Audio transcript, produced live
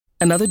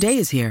Another day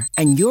is here,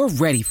 and you're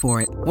ready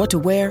for it. What to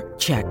wear?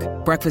 Check.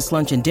 Breakfast,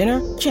 lunch, and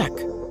dinner? Check.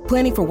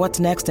 Planning for what's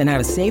next and how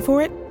to save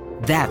for it?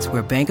 That's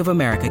where Bank of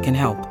America can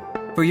help.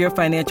 For your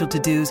financial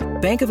to-dos,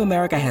 Bank of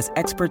America has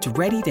experts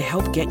ready to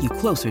help get you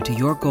closer to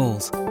your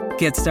goals.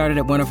 Get started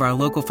at one of our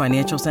local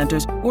financial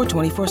centers or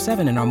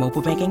 24/7 in our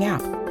mobile banking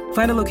app.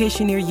 Find a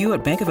location near you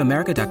at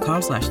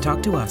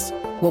bankofamerica.com/talktous.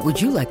 What would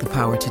you like the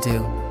power to do?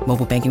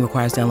 Mobile banking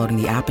requires downloading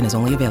the app and is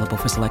only available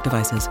for select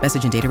devices.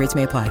 Message and data rates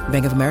may apply.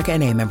 Bank of America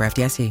N.A., member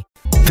FDIC.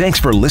 Thanks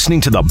for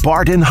listening to the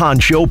Bart and Hahn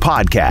Show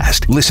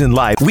podcast. Listen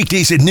live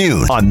weekdays at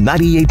noon on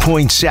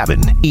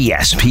 98.7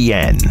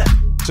 ESPN.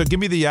 So give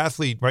me the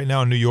athlete right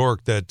now in New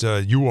York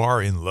that you are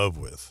in love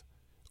with.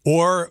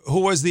 Or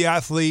who was the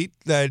athlete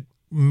that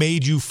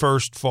made you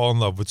first fall in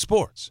love with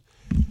sports?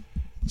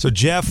 So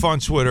Jeff on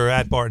Twitter,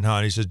 at Bart and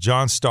Hahn, he says,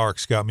 John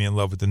Starks got me in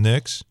love with the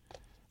Knicks.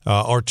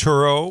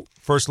 Arturo,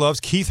 first loves.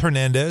 Keith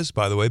Hernandez,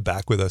 by the way,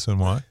 back with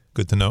SNY.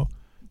 Good to know.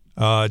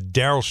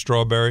 Darryl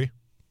Strawberry.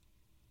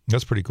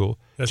 That's pretty cool.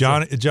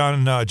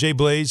 Jay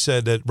Blaze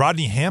said that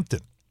Rodney Hampton.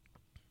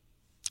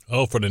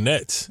 Oh, for the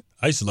Nets.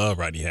 I used to love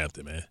Rodney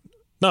Hampton, man.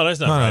 No, that's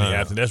not Rodney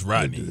Hampton. That's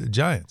Rodney. The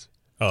Giants.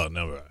 Oh,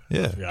 no.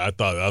 Yeah. I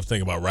was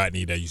thinking about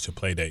Rodney that used to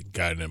play that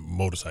guy in a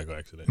motorcycle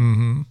accident.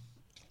 Mm-hmm.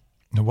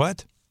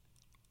 What?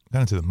 Got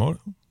into the motor?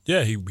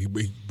 Yeah, he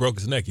broke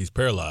his neck. He's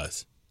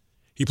paralyzed.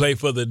 He played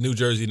for the New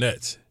Jersey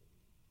Nets.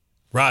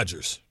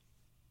 Rodgers.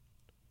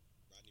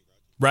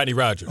 Rodney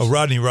Rogers. Oh,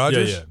 Rodney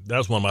Rogers? Yeah. That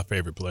was one of my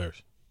favorite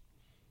players.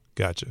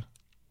 Gotcha.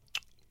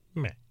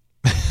 Man.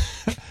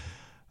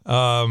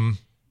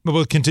 But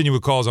we'll continue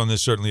with calls on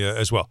this certainly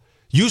as well.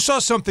 You saw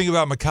something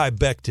about Mekhi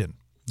Becton.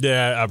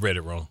 Yeah, I've read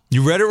it wrong.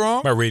 You read it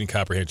wrong? My reading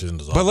comprehension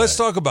is all But let's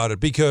bad. talk about it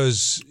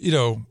because,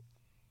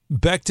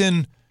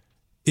 Becton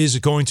is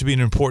going to be an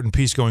important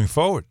piece going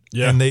forward.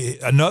 Yeah.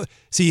 And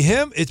see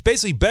him, it's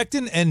basically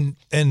Becton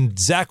and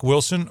Zach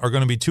Wilson are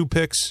going to be two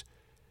picks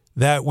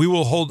that we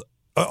will hold.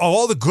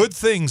 All the good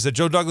things that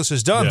Joe Douglas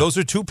has done, those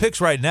are two picks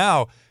right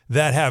now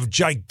that have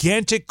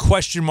gigantic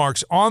question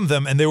marks on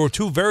them, and they were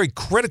two very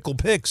critical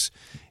picks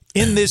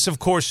in this, of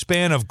course,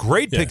 span of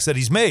great picks that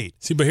he's made.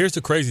 See, but here's the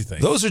crazy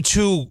thing. Those are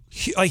two,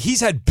 he's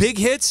had big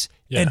hits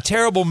and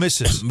terrible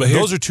misses. But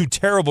those are two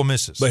terrible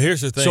misses. But here's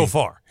the thing. So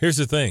far. Here's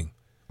the thing.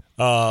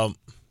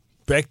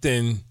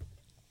 Becton,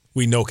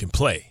 we know, can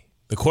play.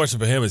 The question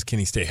for him is, can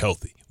he stay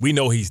healthy? We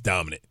know he's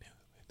dominant.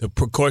 The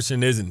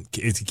question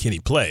can he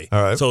play?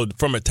 All right. So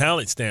from a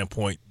talent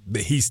standpoint,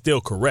 he's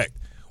still correct.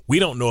 We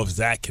don't know if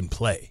Zach can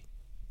play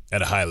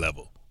at a high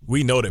level.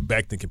 We know that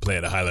Becton can play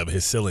at a high level.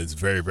 His ceiling is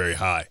very, very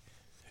high.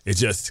 It's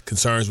just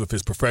concerns with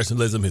his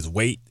professionalism, his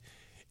weight,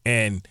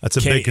 and that's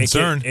a big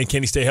concern. And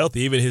can he stay healthy?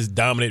 Even his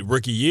dominant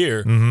rookie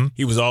year,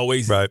 he was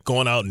always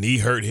going out, knee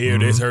hurt here,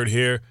 this hurt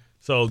here.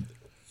 So,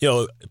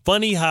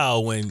 funny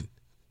how when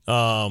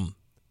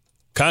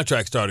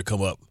contracts started to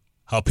come up,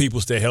 how people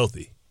stay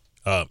healthy.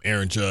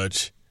 Aaron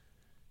Judge,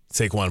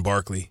 Saquon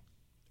Barkley,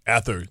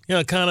 after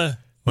kind of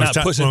not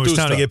pushing through when it's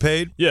time stuff. to get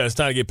paid. Yeah, it's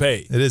time to get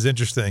paid. It is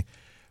interesting.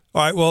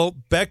 All right, well,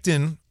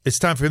 Becton, it's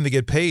time for him to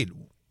get paid.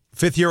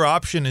 Fifth-year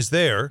option is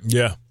there.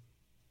 Yeah.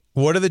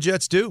 What do the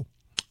Jets do?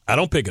 I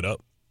don't pick it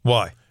up.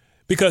 Why?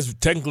 Because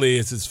technically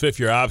it's his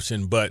fifth-year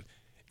option, but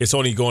it's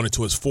only going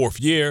into his fourth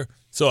year.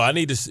 So I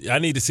need to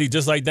see,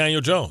 just like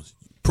Daniel Jones,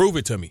 prove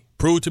it to me.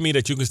 Prove to me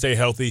that you can stay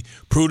healthy.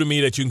 Prove to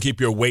me that you can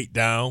keep your weight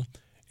down.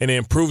 And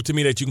then prove to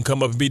me that you can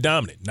come up and be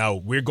dominant. Now,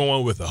 we're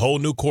going with a whole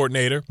new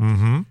coordinator.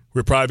 Mm-hmm.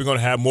 We're probably going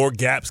to have more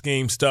gap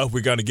scheme stuff.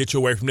 We're going to get you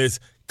away from this,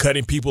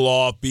 cutting people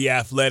off, be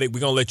athletic. We're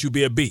going to let you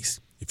be a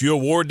beast. If you're a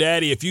war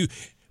daddy,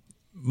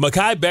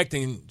 Mekhi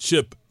Becton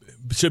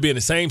should be in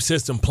the same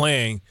system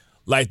playing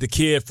like the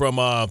kid from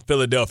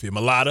Philadelphia,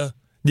 Mulata,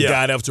 the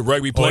guy that was a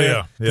rugby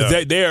player.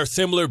 They are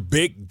similar,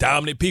 big,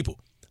 dominant people.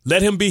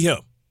 Let him be him.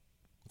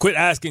 Quit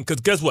asking,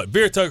 because guess what?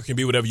 Vera Tucker can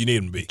be whatever you need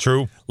him to be.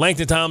 True.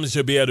 Langton Thomas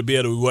should be able to be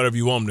whatever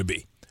you want him to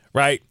be,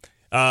 right?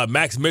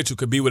 Max Mitchell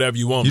could be whatever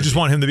you want him to be. You just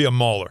want him to be a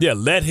mauler. Yeah,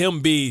 let him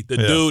be the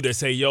dude that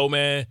say, yo,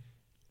 man,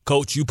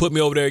 coach, you put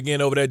me over there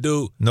again, over that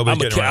dude. I'm going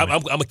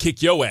to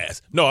kick your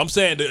ass. No, I'm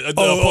saying.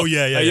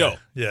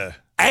 Yeah.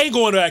 I ain't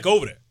going back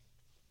over there.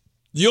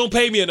 You don't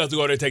pay me enough to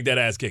go there and take that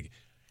ass kicking.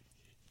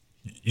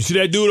 You see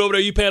that dude over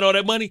there you paying all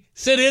that money?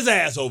 Send his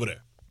ass over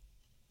there.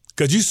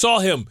 Because you saw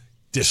him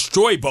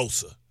destroy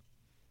Bosa.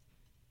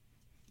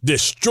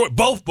 Destroy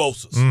both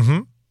Bosas.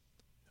 Mm-hmm.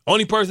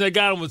 Only person that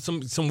got him with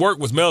some work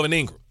was Melvin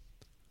Ingram.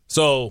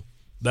 So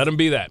let him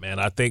be that, man.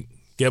 I think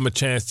give him a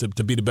chance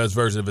to be the best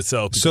version of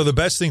himself. So the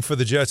best thing for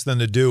the Jets then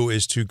to do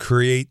is to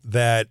create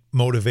that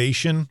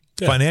motivation,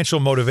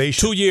 financial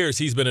motivation. 2 years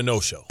he's been a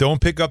no-show.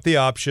 Don't pick up the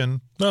option.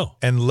 No.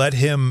 And let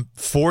him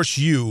force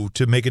you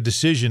to make a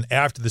decision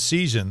after the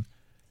season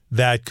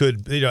that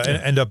could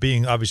end up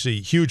being obviously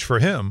huge for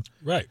him.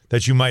 Right.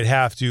 That you might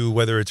have to,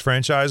 whether it's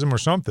franchise him or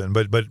something.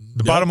 But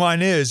the bottom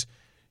line is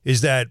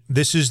that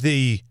this is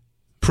the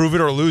prove it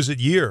or lose it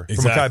year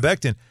for Mekhi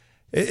Becton.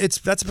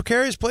 That's a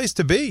precarious place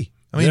to be.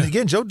 I mean,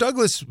 again, Joe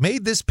Douglas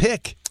made this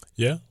pick.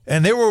 Yeah.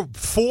 And there were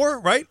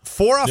four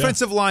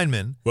offensive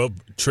linemen. Well,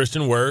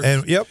 Tristan Wirth.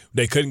 And yep.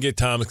 They couldn't get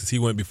Thomas because he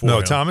went before him.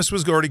 No, Thomas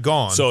was already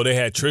gone. So they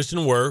had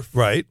Tristan Wirth.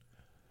 Right.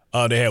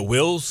 They had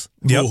Wills,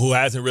 who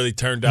hasn't really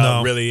turned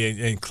out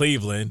in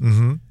Cleveland.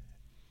 Mm-hmm.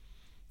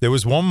 There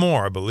was one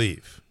more, I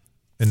believe,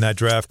 in that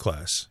draft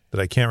class that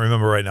I can't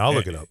remember right now. I'll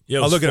look it up.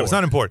 Yeah, I'll look it up. It's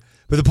not important.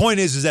 But the point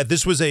is that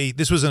this was a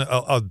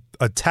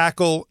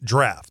tackle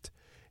draft,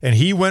 and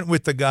he went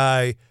with the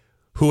guy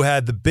who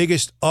had the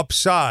biggest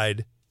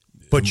upside,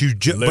 but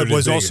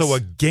was also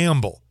a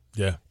gamble.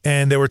 Yeah.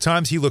 And there were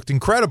times he looked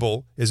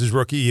incredible as his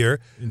rookie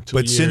year,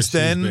 but since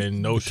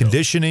then,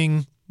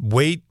 conditioning,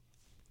 weight,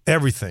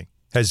 everything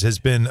has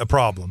been a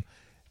problem.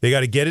 They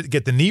got to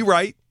get the knee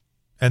right,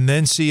 and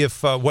then see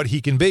if what he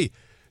can be.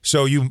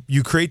 So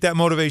you create that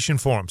motivation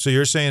for him. So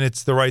you're saying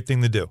it's the right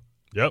thing to do.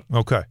 Yep.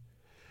 Okay.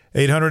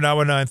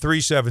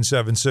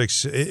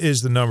 800-919-3776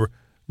 is the number.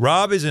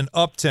 Rob is in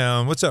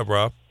Uptown. What's up,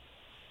 Rob?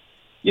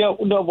 Yeah,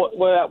 no,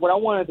 what I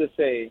wanted to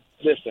say,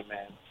 listen,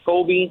 man,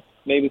 Kobe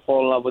made me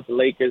fall in love with the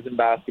Lakers in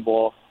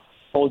basketball.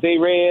 Jose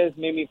Reyes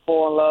made me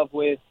fall in love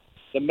with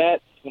the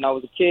Mets when I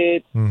was a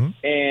kid. Mm-hmm.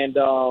 And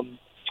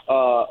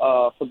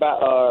for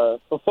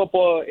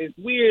football, it's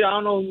weird.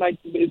 I don't know,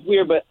 it's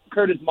weird, but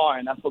Curtis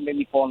Martin, that's what made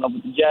me fall in love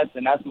with the Jets,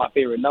 and that's my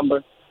favorite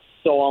number.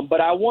 So,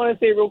 but I want to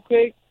say real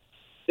quick,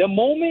 the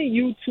moment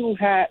you two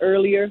had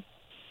earlier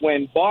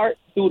when Bart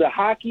threw the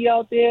hockey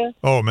out there,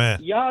 oh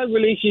man, y'all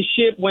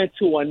relationship went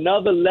to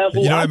another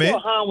level. You know what I mean?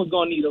 thought Han was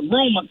gonna need a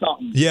room or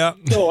something. Yeah,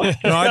 so,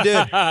 no, I did.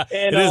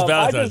 And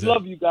I just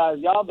love you guys.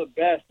 Y'all the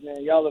best,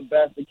 man. Y'all the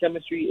best. The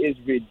chemistry is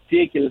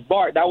ridiculous.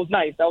 Bart, that was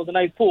nice. That was a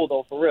nice pull,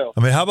 though, for real.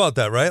 I mean, how about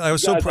that, right? I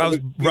was so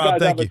proud. Rob,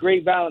 thank you. Have a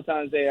great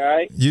Valentine's Day. All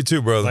right. You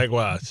too, brother.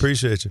 Likewise.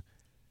 Appreciate you.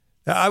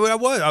 I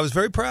was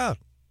very proud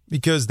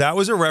because that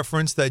was a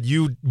reference that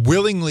you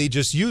willingly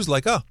just used,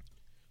 like, oh,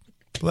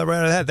 pull that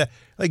right out of that.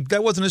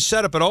 That wasn't a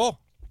setup at all.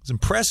 It was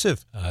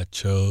impressive. I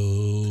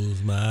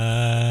chose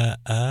my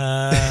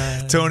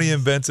eyes. Tony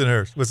and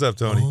Bensonhurst. What's up,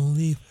 Tony?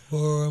 Only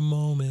for a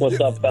moment. What's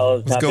up,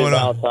 fellas? What's going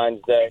on?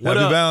 Valentine's Day. Happy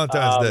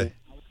Valentine's Day.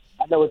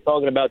 I know we're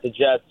talking about the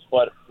Jets,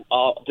 but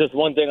just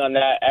one thing on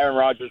that: Aaron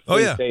Rodgers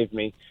saved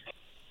me.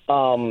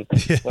 When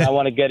I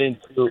want to get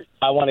into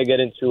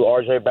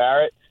R.J.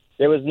 Barrett.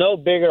 There was no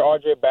bigger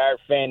R.J.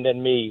 Barrett fan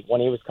than me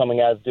when he was coming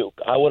out of Duke.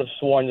 I would have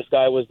sworn this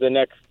guy was the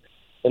next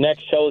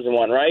chosen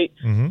one, right?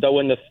 Mm-hmm. So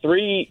in this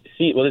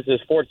is his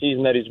fourth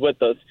season that he's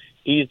with us,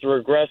 he's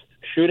regressed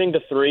shooting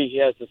the three. He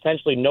has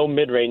essentially no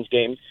mid-range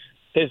game.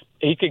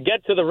 He could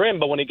get to the rim,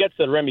 but when he gets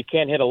to the rim, he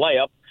can't hit a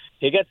layup.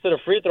 He gets to the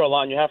free throw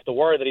line, you have to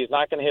worry that he's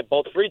not going to hit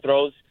both free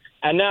throws.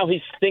 And now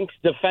he stinks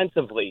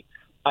defensively.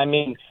 I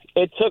mean,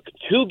 it took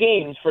 2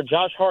 games for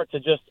Josh Hart to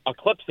just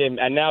eclipse him,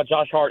 and now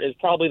Josh Hart is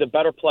probably the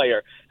better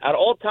player. At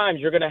all times,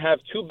 you're going to have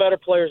 2 better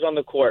players on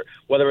the court,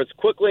 whether it's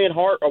Quickly and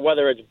Hart or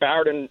whether it's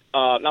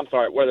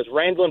whether it's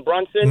Randall and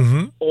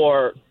Brunson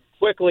or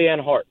Quickly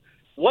and Hart.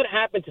 What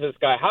happened to this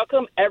guy? How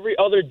come every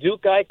other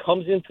Duke guy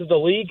comes into the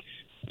league?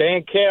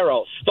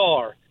 Banchero,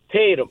 star.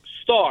 Tatum,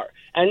 star.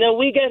 And then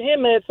we get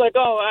him, and it's like,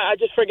 oh, I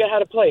just forget how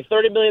to play.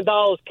 $30 million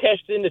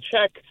cashed in the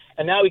check,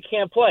 and now he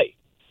can't play.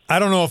 I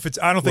don't know if it's.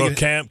 I don't think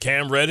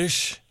Cam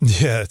Reddish.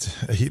 Yeah,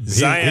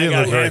 Zion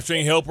got a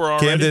hamstring helper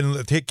already.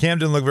 Cam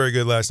didn't look very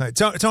good last night.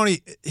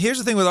 Tony, here's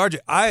the thing with RJ.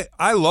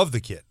 I love the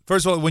kid.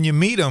 First of all, when you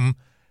meet him,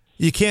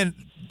 you can't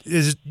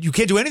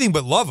do anything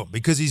but love him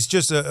because he's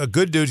just a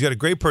good dude. He's got a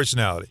great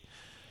personality.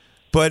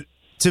 But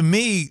to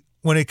me,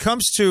 when it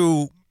comes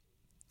to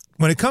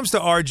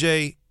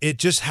RJ, it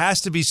just has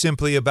to be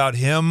simply about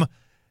him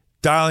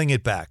dialing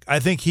it back. I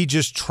think he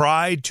just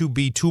tried to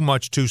be too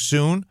much too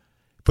soon.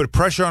 Put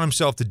pressure on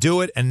himself to do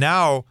it, and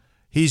now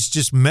he's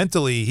just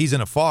mentally, he's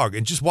in a fog.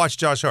 And just watch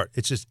Josh Hart.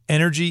 It's just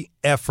energy,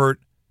 effort.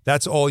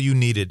 That's all you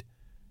needed.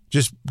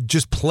 Just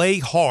play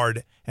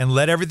hard and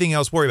let everything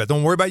else worry about.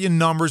 Don't worry about your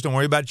numbers. Don't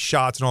worry about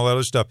shots and all that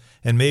other stuff.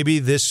 And maybe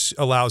this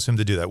allows him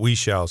to do that. We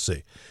shall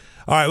see.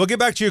 All right, we'll get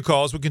back to your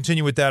calls. We'll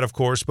continue with that, of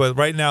course. But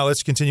right now,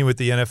 let's continue with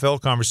the NFL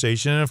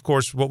conversation. And, of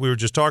course, what we were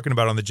just talking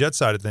about on the Jet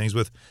side of things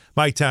with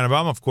Mike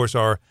Tannenbaum, of course,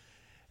 our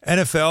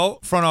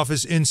NFL front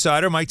office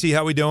insider. Mike T.,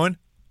 how we doing?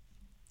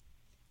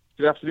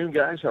 Good afternoon,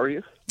 guys. How are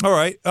you? All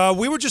right.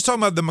 We were just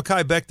talking about the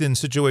Mekhi Becton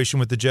situation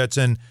with the Jets,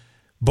 and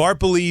Bart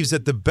believes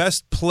that the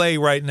best play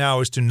right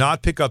now is to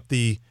not pick up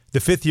the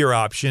fifth-year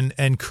option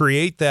and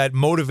create that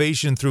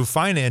motivation through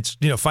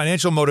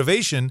financial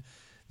motivation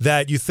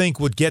that you think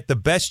would get the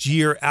best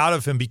year out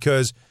of him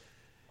because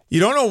you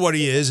don't know what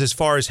he is as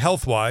far as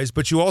health-wise,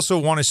 but you also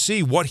want to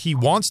see what he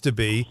wants to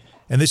be,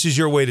 and this is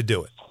your way to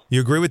do it.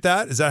 You agree with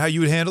that? Is that how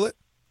you would handle it?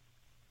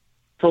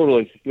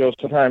 Totally.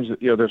 Sometimes,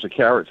 there's a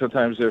carrot,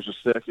 sometimes there's a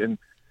stick, and,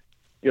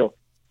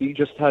 he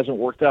just hasn't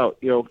worked out,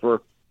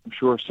 for, I'm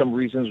sure some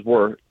reasons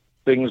were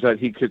things that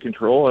he could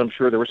control. I'm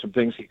sure there were some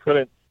things he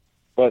couldn't.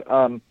 But,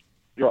 I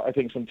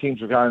think some teams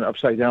have gone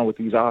upside down with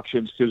these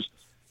options because,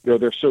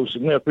 they're so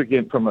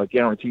significant from a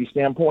guarantee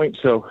standpoint.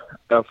 So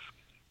if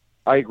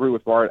I agree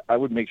with Bart, I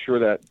would make sure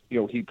that,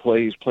 he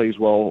plays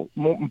well,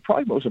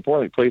 probably most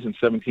importantly, plays in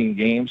 17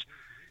 games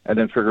and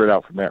then figure it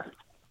out from there.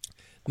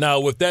 Now,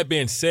 with that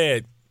being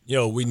said,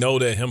 we know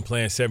that him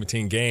playing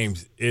 17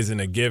 games isn't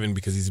a given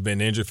because he's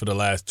been injured for the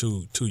last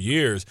two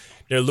years.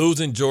 They're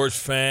losing George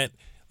Fant.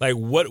 Like,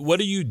 what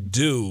do you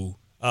do?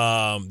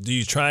 Do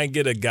you try and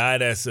get a guy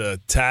that's a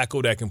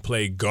tackle that can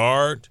play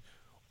guard,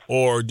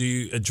 or do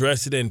you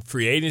address it in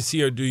free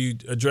agency, or do you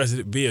address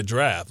it via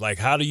draft? Like,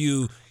 how do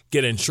you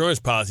get an insurance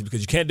policy?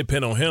 Because you can't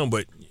depend on him,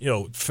 but,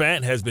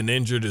 Fant has been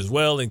injured as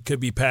well and could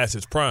be past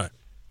his prime.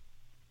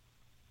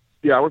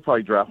 Yeah, I would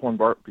probably draft one,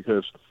 Bart,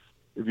 because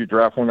if you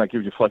draft one, that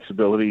gives you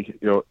flexibility.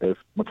 If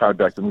Mekhi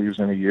Becton leaves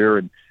in a year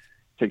and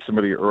take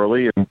somebody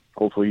early, and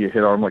hopefully you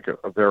hit on like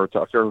a Vera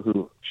Tucker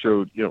who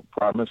showed,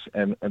 promise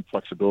and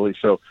flexibility.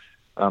 So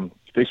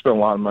they spend a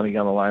lot of money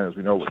on the line, as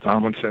we know, with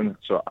Tomlinson.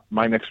 So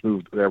my next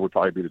move there would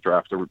probably be to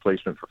draft a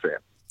replacement for Fant.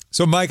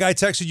 So, Mike, I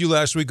texted you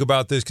last week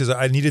about this because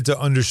I needed to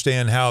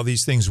understand how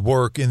these things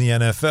work in the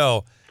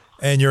NFL.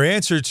 And your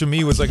answer to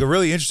me was like a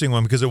really interesting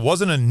one because it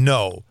wasn't a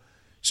no.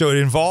 So it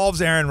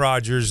involves Aaron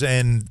Rodgers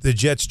and the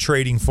Jets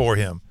trading for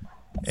him.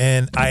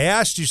 And I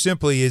asked you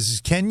simply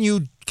can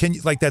you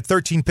like that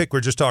 13 pick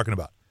we're just talking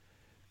about,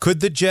 could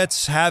the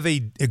Jets have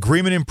a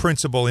agreement in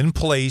principle in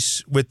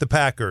place with the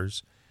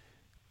Packers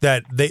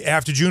that they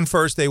after June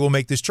 1st they will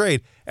make this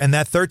trade and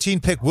that 13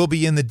 pick will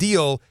be in the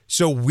deal,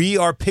 so we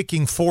are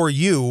picking for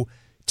you,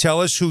 tell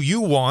us who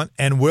you want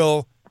and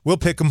we'll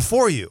pick them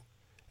for you.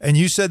 And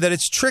you said that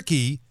it's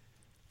tricky,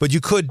 but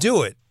you could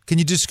do it. Can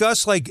you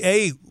discuss like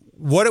A,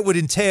 what it would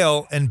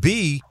entail, and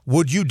B,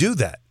 would you do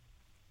that?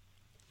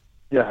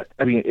 Yeah,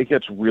 I mean, it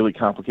gets really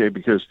complicated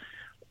because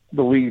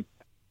the league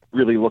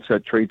really looks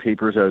at trade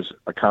papers as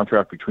a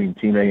contract between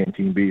Team A and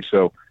Team B.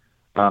 So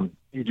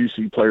you do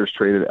see players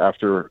traded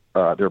after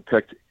they're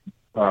picked.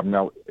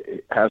 Now,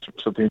 it has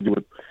something to do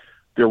with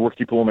their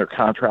rookie pool and their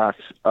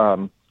contracts.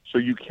 So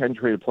you can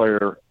trade a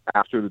player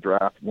after the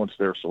draft once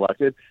they're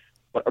selected.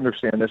 But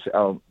understand this,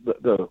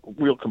 the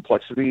real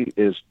complexity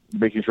is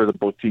making sure that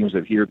both teams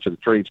adhere to the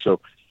trade.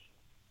 So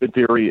in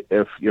theory,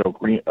 if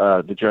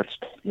the Jets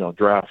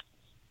draft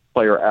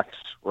player X,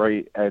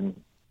 right, and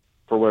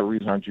for whatever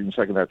reason on June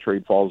 2nd that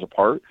trade falls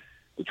apart,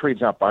 the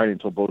trade's not binding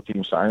until both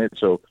teams sign it.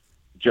 So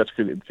the Jets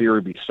could, in theory,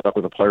 be stuck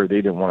with a player they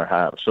didn't want to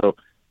have. So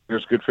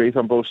there's good faith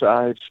on both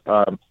sides.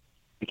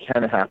 It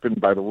can happen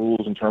by the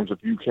rules in terms of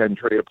you can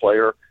trade a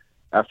player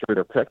after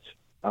they're picked,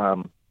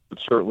 but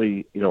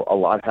certainly a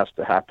lot has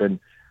to happen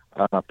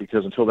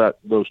because until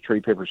those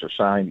trade papers are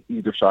signed,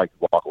 either side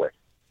can walk away.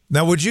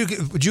 Now, would you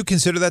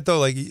consider that though?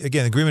 Like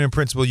again, agreement in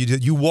principle.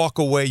 You walk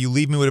away. You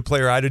leave me with a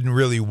player I didn't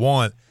really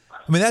want.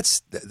 I mean,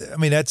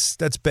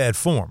 that's bad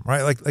form,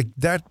 right? Like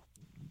that.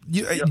 Do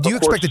you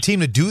expect the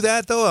team to do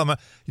that though?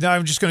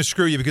 I'm just going to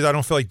screw you because I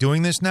don't feel like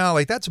doing this now.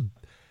 That's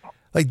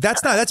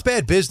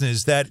bad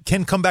business that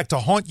can come back to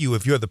haunt you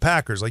if you're the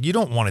Packers. Like you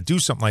don't want to do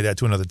something like that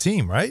to another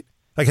team, right?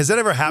 Like has that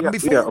ever happened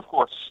before? Yeah, of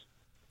course.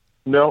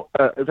 No,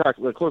 in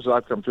fact, the closest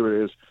I've come to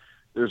it is.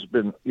 There's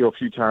been a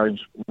few times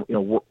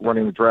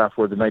running the draft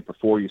where the night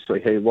before you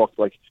say, hey, look,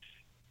 like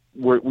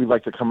we'd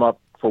like to come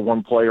up for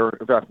one player.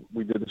 In fact,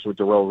 we did this with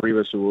Darrelle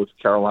Revis, who was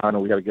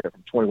Carolina. We got to get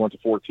from 21 to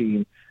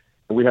 14,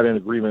 and we had an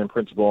agreement in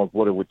principle on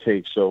what it would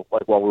take. So,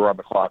 like while we were on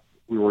the clock,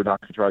 we were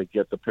not going to try to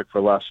get the pick for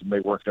less, and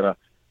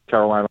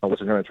Carolina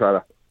wasn't going to try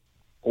to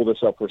hold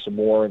us up for some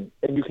more. And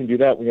you can do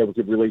that when you have a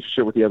good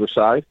relationship with the other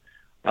side.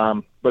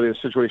 But in a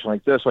situation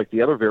like this, like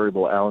the other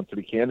variable, Alan, to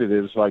be candid,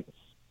 is like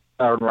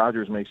Aaron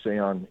Rodgers may say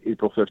on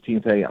April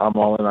 15th, hey, I'm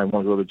all in, I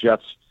want to go to the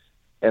Jets.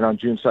 And on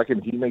June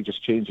 2nd, he may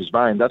just change his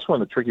mind. That's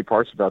one of the tricky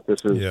parts about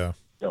this is,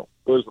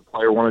 what does the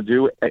player want to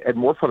do? And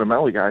more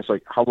fundamentally, guys,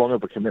 like how long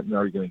of a commitment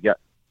are you going to get?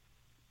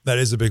 That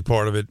is a big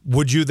part of it.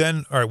 Would you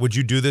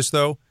do this,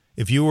 though?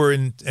 If you were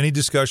in any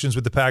discussions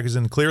with the Packers,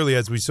 and clearly,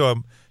 as we saw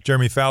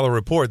Jeremy Fowler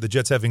report, the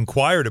Jets have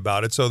inquired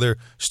about it, so they're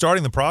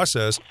starting the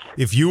process.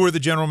 If you were the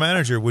general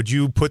manager, would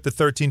you put the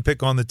 13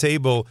 pick on the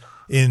table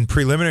in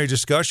preliminary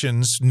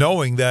discussions,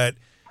 knowing that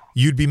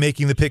you'd be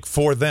making the pick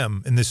for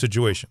them in this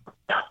situation?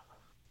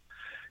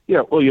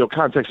 Yeah, well,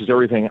 context is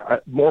everything.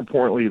 More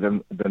importantly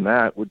than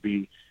that would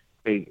be,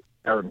 hey,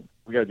 Aaron,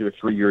 we got to do a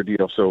 3-year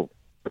deal. So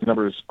the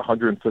number is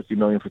 $150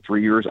 million for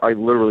 3 years. I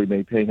literally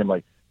may pay him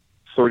like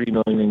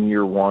 $30 million in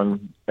year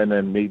one, and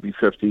then maybe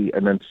 $50,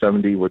 and then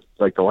 $70 with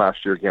like the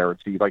last year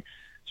guarantee, like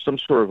some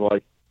sort of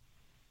like,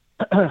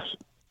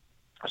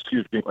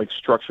 like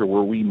structure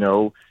where we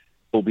know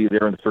we'll be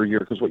there in the third year.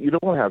 Because what you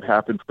don't want to have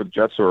happen for the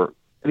Jets or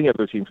any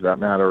other team for that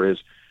matter is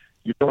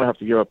you don't have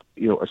to give up,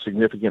 a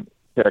significant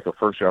pick, a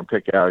first-round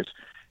pick, guys,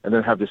 and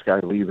then have this guy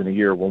leave in a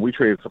year. When we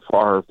traded for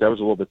Favre, that was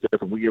a little bit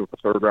different. We gave up a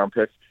third-round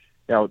pick.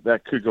 Now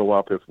that could go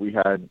up if we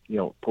had,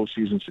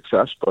 postseason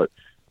success, but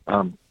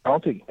I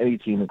don't think any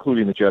team,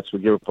 including the Jets,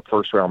 would give up a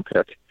first-round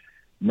pick,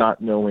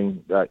 not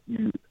knowing that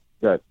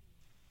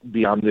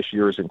beyond this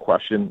year is in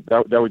question.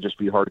 That would just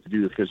be hard to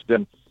do because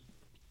then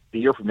a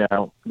year from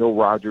now, no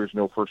Rodgers,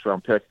 no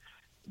first-round pick.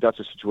 That's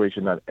a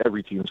situation that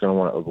every team is going to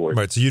want to avoid.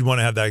 Right. So you'd want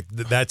to have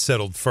that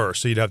settled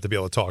first. So you'd have to be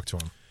able to talk to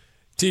him.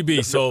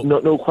 TB. So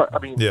no. I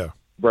mean, yeah.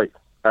 Right.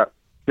 Yeah.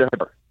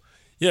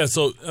 Yeah,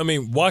 so, I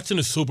mean, watching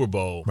the Super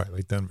Bowl. Right,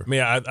 like Denver. I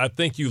mean, I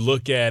think you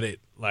look at it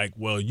like,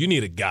 well, you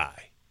need a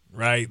guy,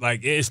 right?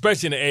 Like,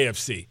 especially in the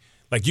AFC.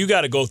 Like, you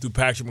got to go through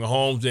Patrick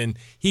Mahomes, and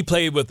he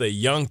played with a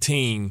young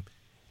team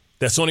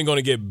that's only going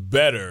to get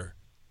better,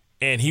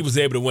 and he was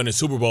able to win a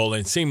Super Bowl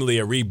in seemingly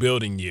a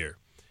rebuilding year.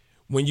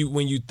 When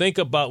you think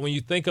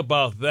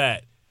about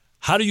that,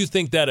 how do you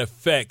think that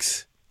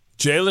affects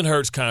Jalen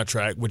Hurts'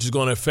 contract, which is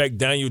going to affect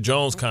Daniel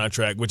Jones'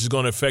 contract, which is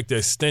going to affect the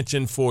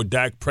extension for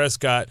Dak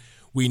Prescott?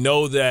 We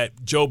know that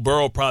Joe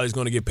Burrow probably is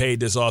going to get paid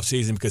this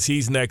offseason because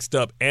he's next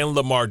up, and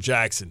Lamar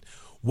Jackson.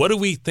 What do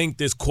we think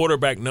this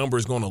quarterback number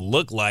is going to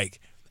look like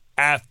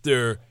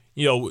after,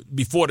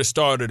 before the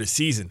start of the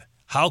season?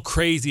 How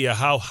crazy or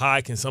how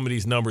high can some of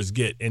these numbers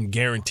get, and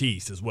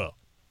guarantees as well?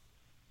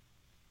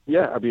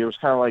 Yeah, I mean, it was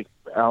kind of like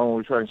Alan when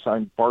we tried to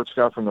sign Bart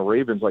Scott from the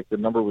Ravens. Like, the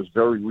number was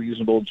very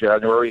reasonable in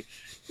January.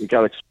 It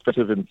got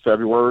expensive in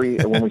February,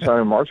 and when we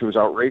signed in March, it was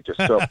outrageous.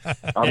 So,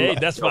 hey,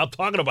 that's what I'm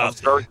talking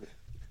about.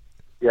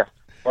 Yeah,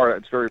 all right,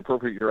 it's very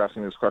appropriate you're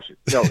asking this question.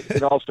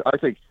 And also, I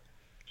think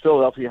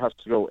Philadelphia has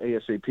to go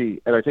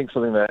ASAP, and I think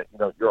something that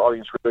your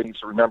audience really needs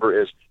to remember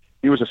is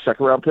he was a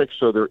second-round pick,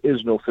 so there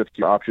is no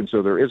fifth-year option,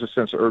 so there is a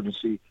sense of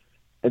urgency.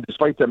 And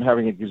despite them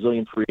having a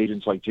gazillion free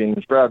agents like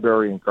James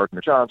Bradbury and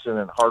Gardner Johnson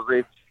and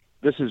Hargrave,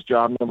 this is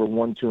job number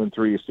 1, 2, and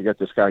 3 is to get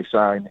this guy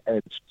signed.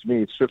 And to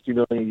me, it's $50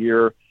 million a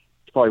year.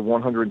 It's probably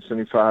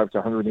 $175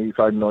 to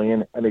 $185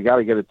 million, and they got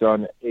to get it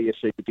done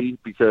ASAP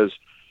because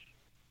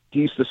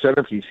he's the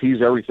centerpiece.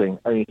 He's everything.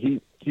 I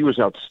mean, he was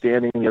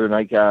outstanding the other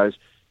night, guys.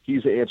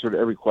 He's answered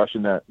every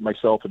question that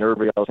myself and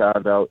everybody else had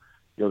about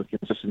the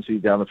consistency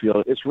down the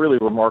field. It's really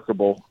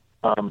remarkable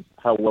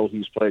how well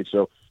he's played.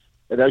 So,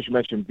 and as you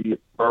mentioned, be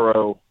it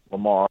Burrow,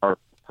 Lamar,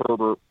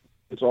 Herbert,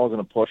 it's all going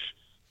to push.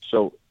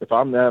 So if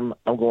I'm them,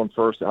 I'm going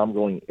first, and I'm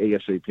going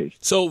ASAP.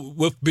 So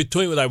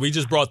we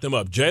just brought them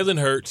up. Jalen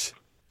Hurts,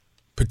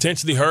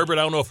 potentially Herbert.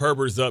 I don't know if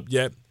Herbert's up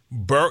yet.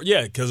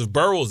 Because if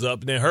Burrow's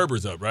up, then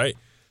Herbert's up, right?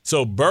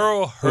 So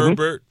Burrow,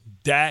 Herbert,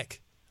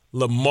 Dak,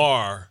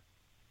 Lamar,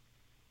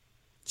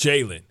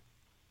 Jalen.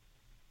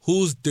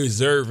 Who's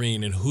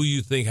deserving and who you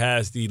think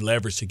has the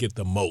leverage to get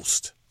the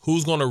most?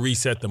 Who's going to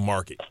reset the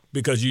market?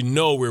 Because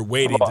we're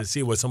waiting to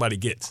see what somebody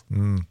gets.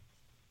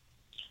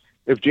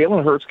 If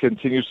Jalen Hurts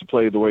continues to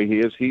play the way he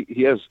is,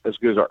 he has as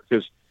good as art.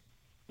 Because,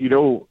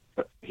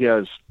 he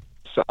has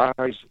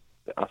size,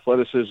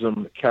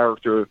 athleticism,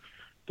 character.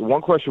 The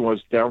one question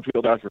was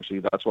downfield accuracy.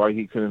 That's why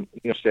he couldn't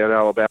stay at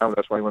Alabama.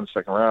 That's why he went the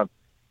second round.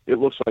 It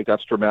looks like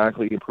that's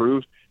dramatically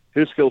improved.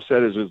 His skill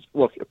set is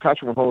look, if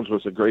Patrick Mahomes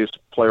was the greatest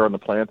player on the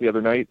planet the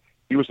other night,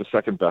 he was the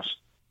second best.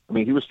 I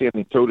mean, he was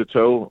standing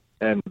toe-to-toe,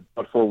 and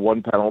for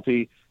one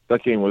penalty,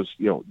 that game was,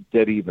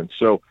 dead even.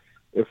 So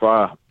if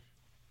I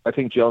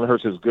think Jalen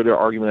Hurts is as good an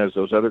argument as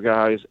those other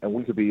guys, and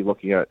we could be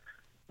looking at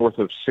north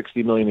of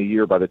 $60 million a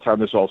year by the time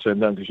this all said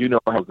and done, because you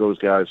know how it goes,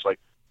 guys. Like,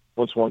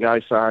 once one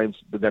guy signs,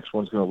 the next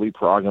one's going to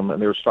leapfrog him,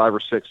 and there's 5 or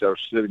 6 that are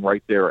sitting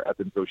right there at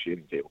the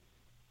negotiating table.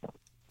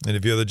 And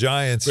if you're the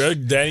Giants. Well,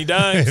 Danny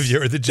Dimes. If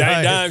you're the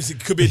Giants. Danny Dimes,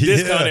 it could be a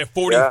discount at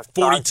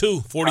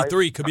 42,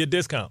 43, could be a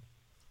discount.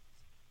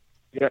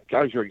 Yeah,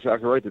 guys, you're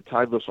exactly right. The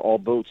tide lifts all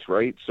boats,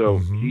 right? So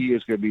he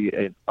is going to be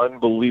an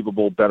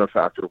unbelievable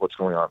benefactor of what's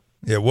going on.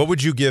 Yeah, what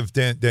would you give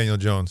Daniel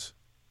Jones?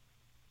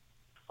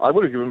 I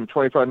would have given him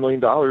 $25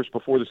 million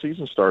before the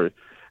season started,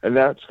 and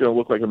that's going to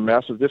look like a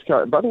massive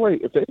discount. And by the way,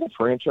 if they don't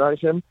franchise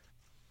him,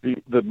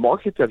 the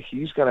market that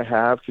he's going to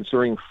have,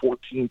 considering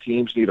 14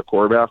 teams need a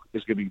quarterback,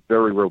 is going to be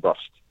very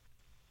robust.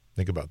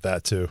 Think about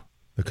that, too.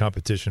 The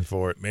competition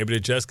for it. Maybe the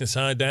Jets can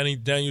sign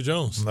Daniel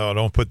Jones. No,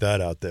 don't put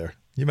that out there.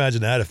 You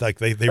imagine that if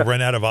they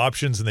run out of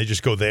options and they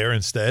just go there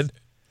instead?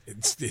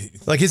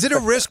 Is it a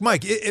risk,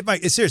 Mike?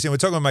 Mike, seriously, we're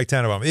talking about Mike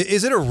Tannenbaum.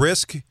 Is it a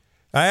risk?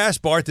 I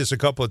asked Bart this a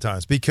couple of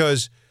times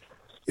because,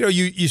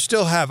 you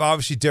still have,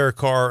 obviously, Derek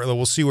Carr.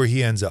 We'll see where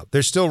he ends up.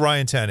 There's still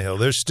Ryan Tannehill.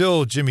 There's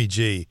still Jimmy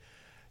G.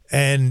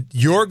 And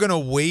you're going to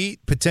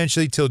wait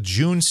potentially till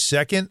June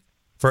 2nd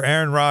for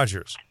Aaron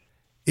Rodgers.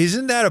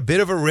 Isn't that a bit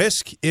of a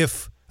risk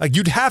if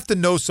you'd have to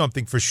know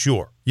something for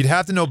sure. You'd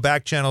have to know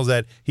back channels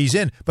that he's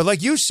in. But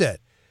like you said,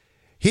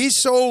 he's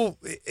so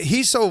I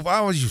don't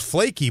want to use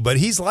flaky, but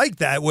he's like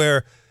that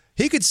where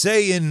he could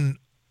say in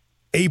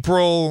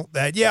April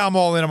that, I'm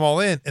all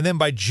in. And then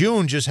by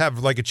June, just have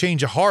like a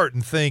change of heart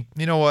and think,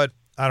 you know what?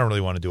 I don't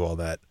really want to do all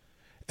that.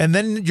 And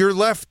then you're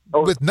left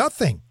with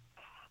nothing.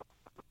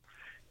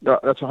 No,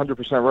 that's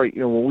 100% right.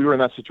 When we were in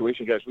that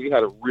situation, guys, we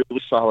had a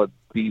really solid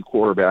B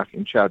quarterback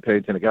in Chad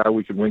Pennington, a guy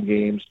we could win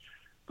games,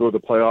 go to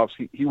the playoffs.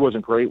 He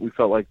wasn't great. We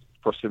felt like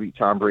for us to beat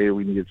Tom Brady,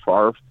 we needed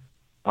Favre.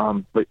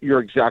 But you're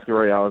exactly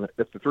right, Alan.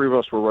 If the three of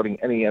us were running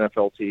any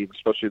NFL team,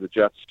 especially the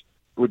Jets,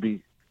 it would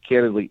be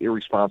candidly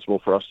irresponsible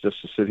for us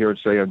just to sit here and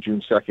say on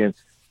June 2nd,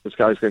 this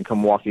guy's going to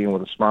come walking in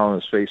with a smile on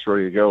his face,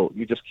 ready to go.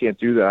 You just can't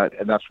do that,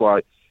 and that's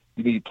why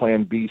you need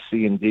plan B,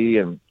 C, and D.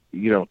 And,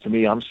 to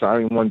me, I'm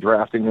signing one,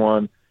 drafting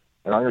one,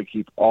 and I'm going to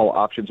keep all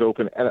options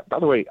open. And, by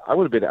the way, I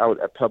would have been out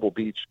at Pebble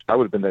Beach. I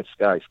would have been this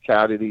guy's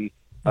caddy.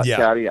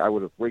 I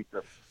would have raked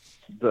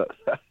the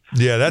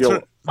yeah, that's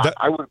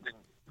I would have been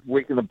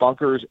wait in the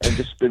bunkers and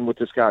just spin with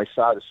this guy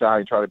side to side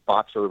and try to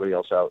box everybody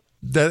else out.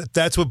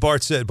 That's what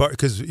Bart said.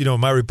 Because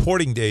my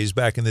reporting days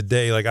back in the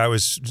day, like I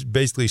was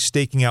basically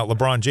staking out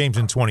LeBron James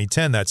in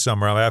 2010 that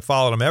summer. I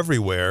followed him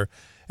everywhere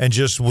and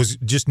just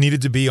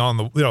needed to be on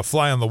the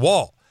fly on the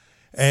wall.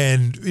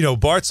 And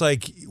Bart's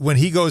like, when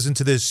he goes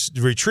into this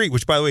retreat,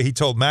 which by the way he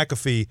told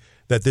McAfee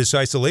that this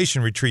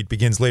isolation retreat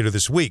begins later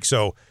this week,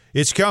 so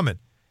it's coming.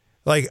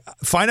 Like,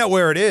 find out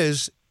where it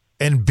is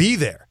and be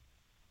there.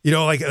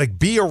 Like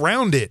be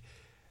around it.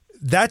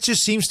 That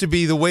just seems to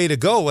be the way to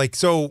go. Like,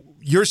 so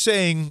you're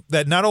saying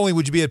that not only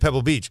would you be at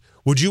Pebble Beach,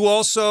 would you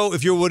also,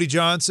 if you're Woody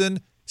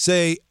Johnson,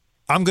 say,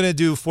 I'm going to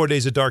do 4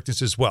 Days of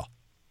Darkness as well?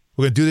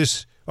 We're going to do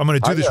this. I'm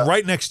going to do this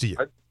right next to you.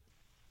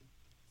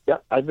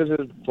 I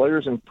visited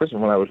players in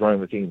prison when I was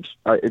running the teams.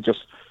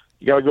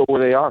 You got to go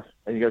where they are,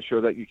 and you got to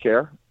show that you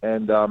care,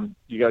 and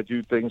you got to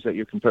do things that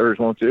your competitors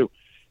won't do.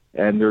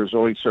 And there's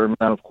only a certain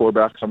amount of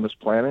quarterbacks on this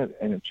planet,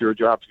 and it's your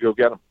job to go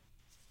get them.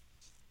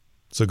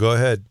 So go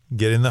ahead,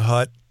 get in the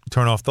hut,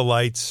 turn off the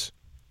lights,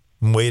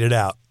 and wait it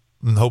out.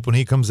 And hope when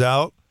he comes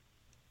out,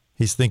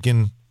 he's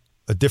thinking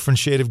a different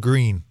shade of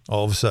green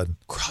all of a sudden.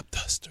 Crop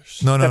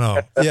dusters. No.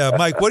 Yeah,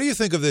 Mike, what do you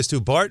think of this,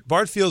 too?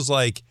 Bart feels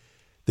like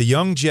the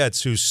young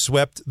Jets who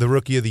swept the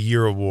Rookie of the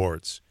Year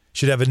awards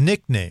should have a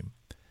nickname.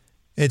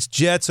 It's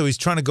Jets, so he's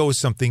trying to go with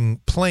something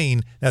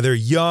plain. Now, they're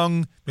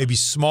young, maybe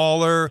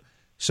smaller,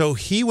 so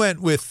he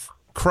went with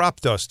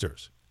Crop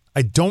Dusters.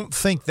 I don't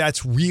think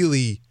that's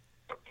really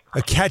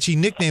a catchy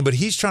nickname, but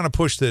he's trying to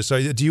push this.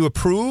 Do you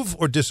approve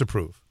or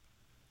disapprove?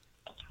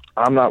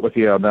 I'm not with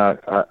you on that.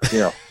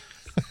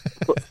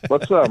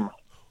 Let's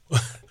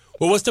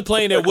Well, what's the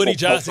plane that Woody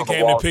Johnson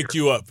came and picked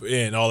you up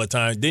in all the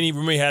time? Didn't he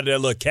remember he had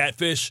that little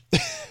catfish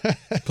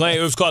plane?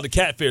 It was called the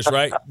Catfish,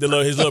 right?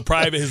 His little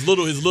private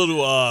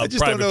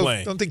plane.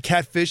 I don't think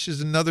Catfish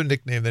is another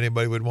nickname that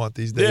anybody would want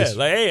these days. Yeah,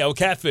 like, hey, I'm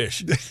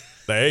Catfish.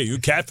 Like, hey, you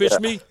catfish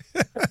me?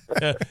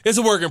 Yeah, it's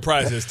a work in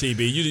process,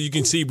 TB. You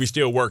can see we're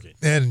still working.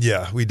 And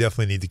yeah, we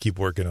definitely need to keep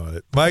working on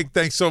it. Mike,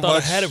 thanks so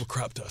much. I had a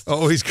crop dust.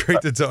 Always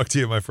great to talk to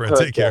you, my friend.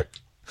 Take care.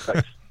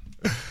 Thanks.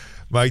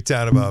 Mike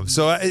Tannenbaum.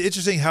 So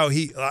interesting how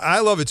I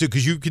love it too,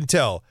 because you can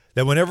tell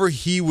that whenever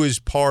he was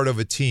part of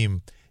a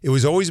team, it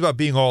was always about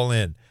being all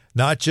in,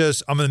 not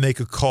just I'm going to make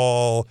a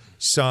call,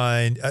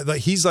 sign.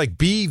 He's like,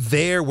 be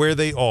there where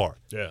they are.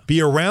 Yeah.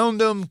 Be around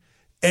them,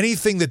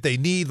 anything that they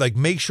need, like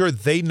make sure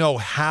they know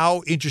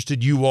how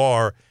interested you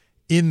are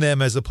in them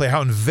as a player,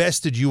 how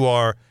invested you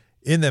are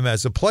in them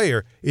as a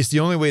player. It's the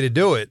only way to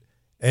do it.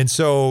 And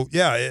so,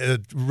 yeah,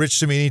 Rich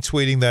Cimini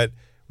tweeting that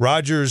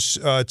Rodgers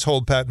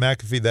told Pat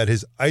McAfee that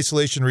his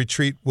isolation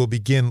retreat will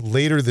begin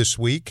later this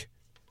week.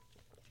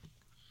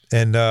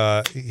 And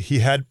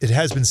it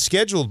has been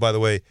scheduled, by the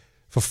way,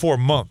 for 4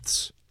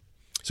 months.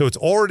 So it's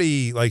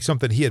already like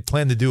something he had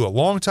planned to do a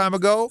long time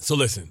ago. So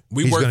listen,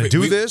 he's going to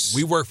do this.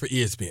 We work for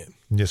ESPN.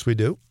 Yes, we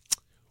do.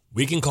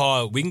 We can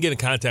get in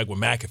contact with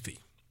McAfee.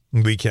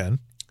 We can.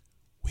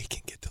 We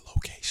can get the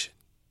location.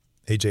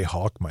 AJ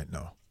Hawk might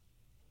know.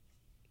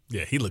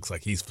 Yeah, he looks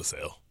like he's for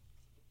sale.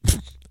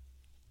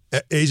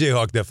 AJ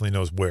Hawk definitely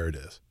knows where it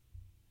is.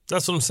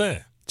 That's what I'm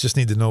saying. Just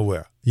need to know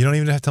where. You don't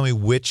even have to tell me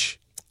which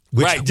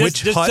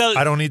hut.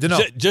 I don't need to know.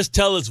 Just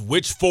tell us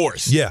which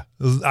force. Yeah.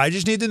 I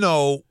just need to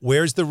know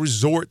where's the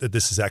resort that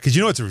this is at. Because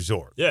you know it's a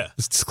resort. Yeah.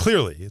 It's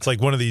clearly. It's like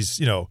one of these,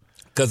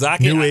 because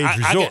new age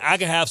resorts. I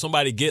can have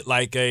somebody get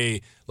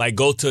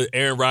go to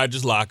Aaron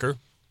Rodgers' locker,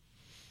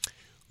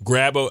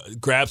 grab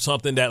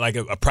something that like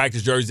a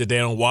practice jersey that they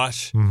don't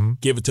wash,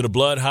 give it to the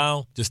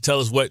bloodhound, just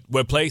tell us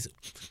what place,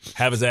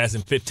 have his ass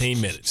in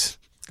 15 minutes.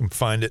 Can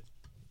find it.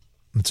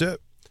 That's it.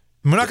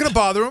 And we're not going to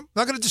bother him.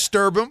 Not going to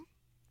disturb him.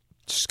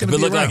 Just going to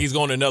be look around. like he's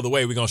going another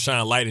way. We're going to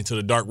shine light into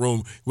the dark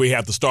room. We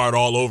have to start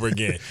all over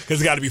again because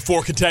it's got to be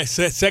 4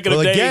 consecutive days.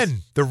 Well,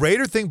 again, the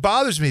Raider thing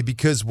bothers me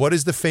because what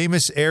is the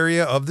famous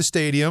area of the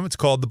stadium? It's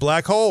called the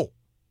Black Hole.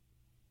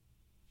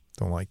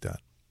 Don't like that.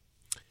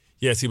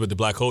 Yeah, see, but the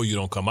black hole, you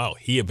don't come out.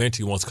 He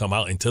eventually wants to come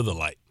out into the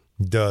light.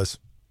 He does.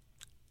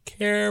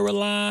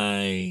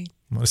 Caroline.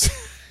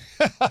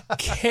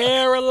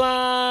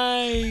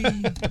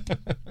 Caroline.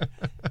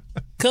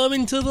 Come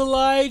into the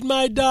light,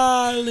 my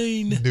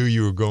darling. Knew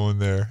you were going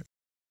there.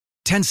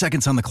 10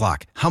 seconds on the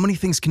clock. How many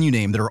things can you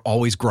name that are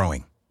always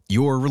growing?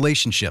 Your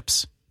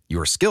relationships,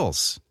 your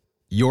skills,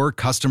 your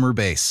customer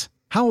base.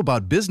 How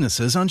about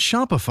businesses on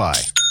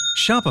Shopify?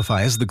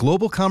 Shopify is the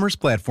global commerce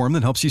platform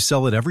that helps you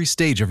sell at every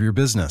stage of your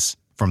business.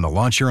 From the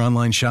launch your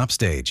online shop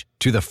stage,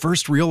 to the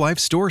first real-life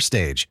store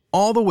stage,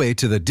 all the way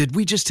to the did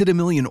we just hit a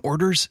million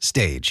orders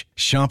stage.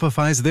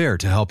 Shopify's there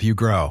to help you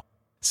grow.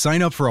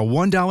 Sign up for a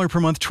 $1 per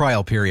month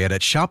trial period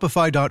at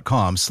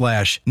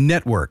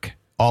shopify.com/network,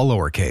 all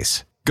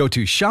lowercase. Go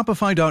to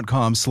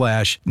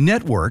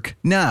shopify.com/network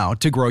now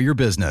to grow your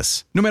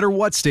business, no matter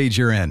what stage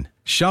you're in.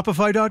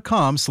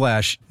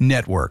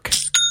 Shopify.com/network.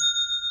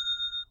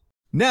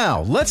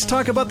 Now, let's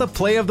talk about the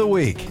play of the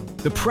week.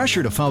 The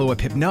pressure to follow up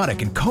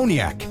Hypnotic and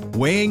Cognac,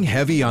 weighing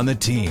heavy on the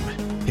team.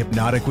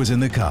 Hypnotic was in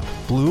the cup,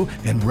 blue,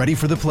 and ready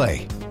for the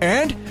play.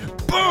 And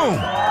Boom!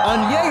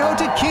 Añejo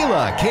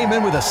Tequila came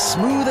in with a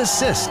smooth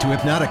assist to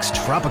Hypnotic's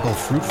tropical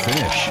fruit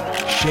finish.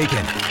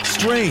 Shaken,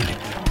 strained,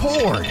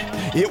 poured.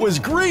 It was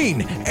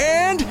green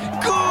and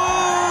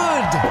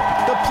good!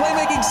 The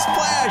playmaking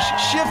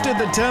splash shifted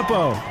the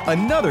tempo.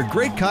 Another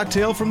great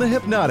cocktail from the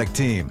Hypnotic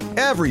team.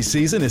 Every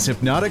season is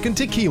Hypnotic and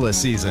Tequila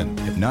season.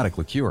 Hypnotic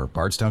Liqueur,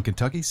 Bardstown,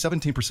 Kentucky,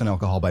 17%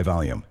 alcohol by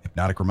volume.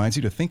 Hypnotic reminds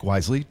you to think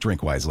wisely,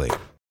 drink wisely.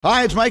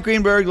 Hi, it's Mike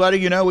Greenberg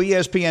letting you know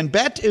ESPN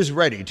Bet is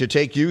ready to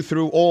take you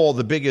through all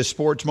the biggest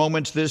sports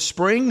moments this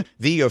spring.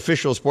 The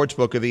official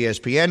sportsbook of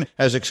ESPN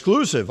has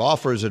exclusive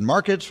offers and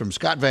markets from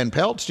Scott Van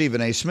Pelt,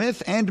 Stephen A.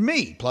 Smith, and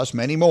me, plus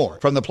many more.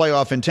 From the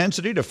playoff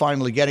intensity to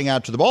finally getting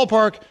out to the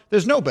ballpark,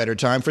 there's no better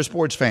time for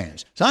sports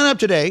fans. Sign up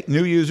today.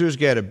 New users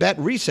get a bet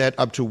reset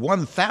up to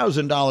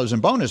 $1,000 in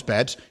bonus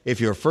bets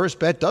if your first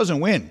bet doesn't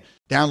win.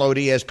 Download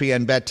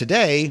ESPN Bet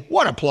today.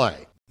 What a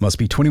play. Must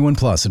be 21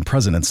 plus and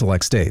present in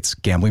select states.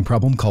 Gambling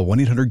problem? Call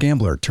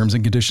 1-800-GAMBLER. Terms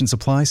and conditions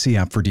apply. See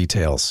app for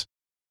details.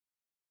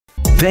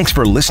 Thanks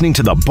for listening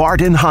to the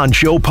Bart and Hahn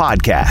Show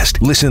podcast.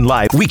 Listen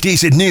live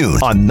weekdays at noon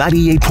on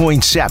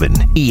 98.7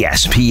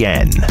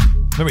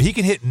 ESPN. Remember, he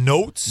can hit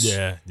notes.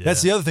 Yeah.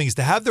 That's the other thing, is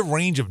to have the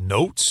range of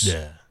notes.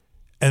 Yeah.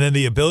 And then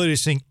the ability to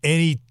sing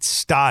any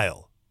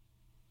style.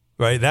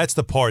 Right? That's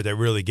the part that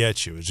really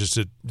gets you. It's just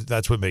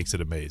that's what makes it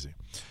amazing.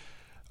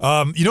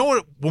 You know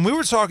what? When we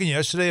were talking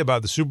yesterday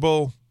about the Super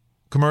Bowl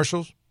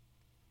commercials,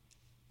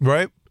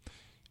 right?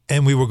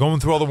 And we were going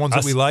through all the ones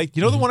that we liked.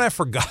 You know, the one I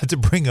forgot to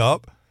bring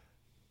up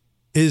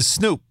is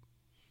Snoop.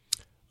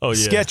 Oh,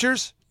 yeah.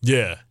 Skechers.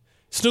 Yeah.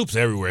 Snoop's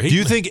everywhere. Do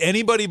you think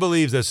anybody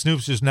believes that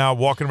Snoop's just now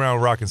walking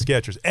around rocking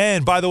Skechers?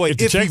 And by the way, if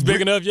the check's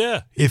big enough,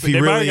 yeah. If he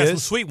really got is. some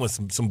sweet ones,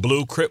 some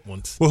blue Crip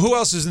ones. Well, who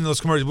else is in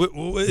those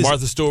commercials?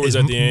 Martha Stewart was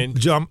at the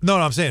end. No,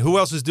 I'm saying, who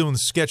else is doing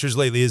Skechers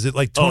lately? Is it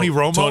like Tony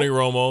Romo? Tony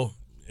Romo.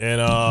 And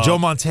Joe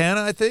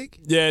Montana, I think.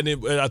 Yeah,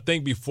 and I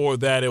think before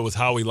that it was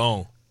Howie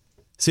Long.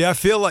 See, I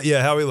feel like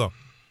Howie Long.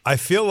 I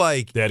feel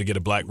like they had to get a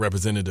black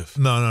representative.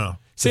 No.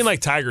 Seemed like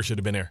Tiger should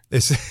have been there.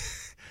 It's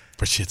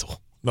for shizzle.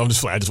 No, I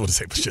just want to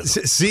say for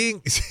shizzle.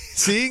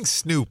 Seeing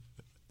Snoop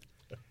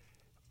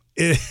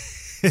in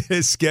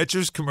a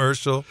Skechers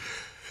commercial.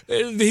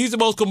 He's the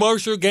most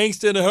commercial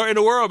gangster in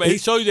the world, man. He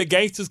showed you that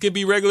gangsters can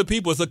be regular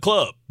people. It's a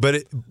club.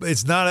 But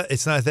it's not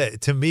that.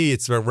 To me,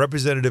 it's a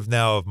representative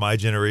now of my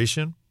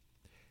generation.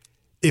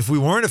 If we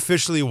weren't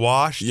officially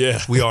washed,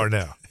 we are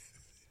now.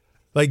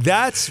 Like,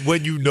 that's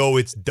when you know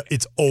it's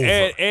over.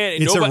 And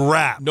it's a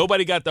wrap.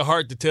 Nobody got the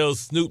heart to tell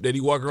Snoop that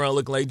he walk around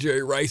looking like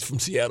Jerry Rice from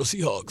Seattle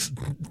Seahawks.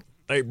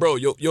 Like, bro,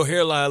 your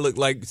hairline look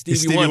like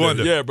Stevie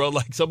Wonder. Yeah, bro.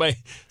 Like somebody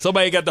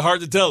got the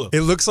heart to tell him.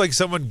 It looks like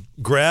someone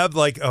grabbed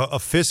like a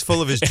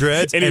fistful of his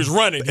dreads and he was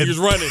running. He was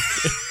running.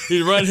 He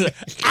was running.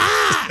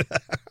 Ah!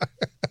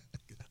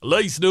 I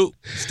love you, Snoop.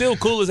 Still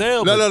cool as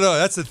hell. No.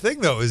 That's the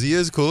thing, though, is he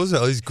is cool as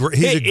hell. He's great.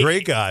 He's a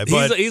great guy.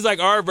 But he's like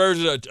our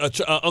version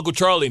of Uncle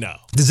Charlie now.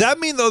 Does that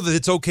mean, though, that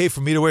it's okay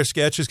for me to wear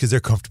Skechers because they're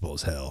comfortable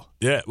as hell?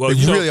 Yeah, well,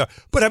 they really are.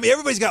 But I mean,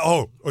 everybody's got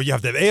you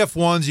have to have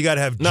AF1s. You got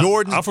to have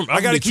Jordans. I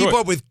got to keep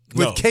up with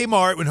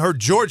Kmart and her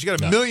Jordans. You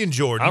got a million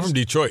Jordans. I'm from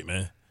Detroit,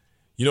 man.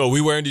 You know,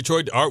 we were in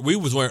Detroit. We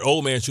was wearing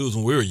old man shoes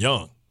when we were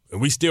young, and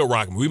we still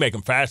rock them. We make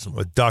them fashionable.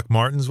 What, Doc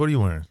Martens? What are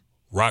you wearing?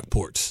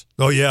 Rockports.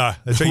 Oh yeah,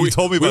 that's right. You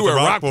told me about the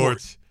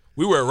Rockports.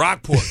 We wear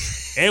Rockport,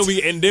 and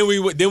then we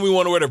want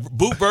to wear the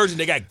boot version.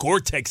 They got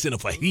Gore-Tex in it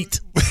for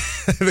heat.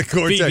 The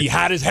Gore-Tex be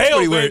hot as hell,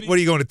 baby. What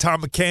are you going to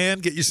Tom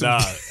McCann? Get you some?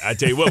 Nah, I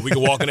tell you what, we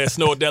can walk in that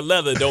snow with that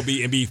leather, and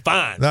be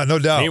fine. No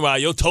doubt. Meanwhile,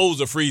 your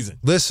toes are freezing.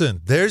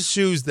 Listen, there's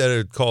shoes that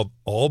are called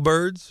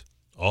Allbirds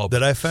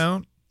that I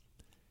found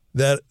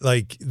that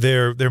like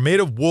they're made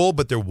of wool,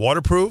 but they're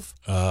waterproof.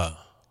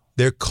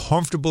 They're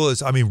comfortable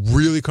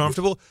really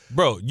comfortable,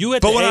 bro.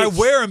 But when I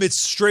wear them,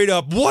 it's straight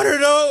up. What are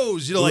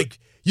those? You know, like.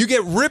 You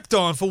get ripped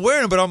on for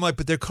wearing them, but I'm like,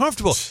 but they're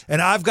comfortable.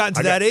 And I've gotten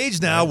to that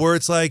age now where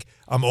it's like,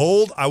 I'm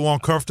old, I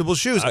want comfortable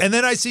shoes. And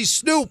then I see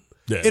Snoop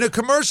in a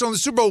commercial in the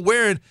Super Bowl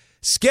wearing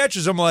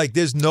Skechers. I'm like,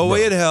 there's no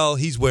way in hell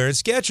he's wearing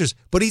Skechers.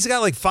 But he's got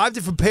like 5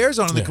 different pairs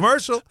on in the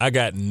commercial. I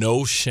got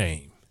no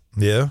shame.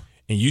 Yeah.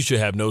 And you should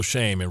have no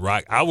shame in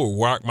rock. I will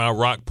rock my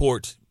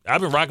Rockports.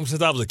 I've been rocking them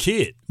since I was a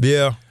kid.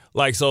 Yeah.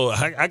 Like, so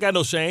I got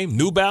no shame.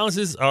 New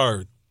Balances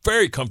are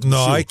very comfortable.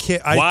 No, shoe. I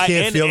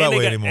can't feel that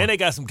way anymore. And they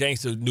got some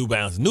gangster New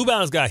Balance. New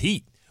Balance got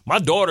heat. My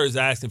daughter is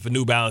asking for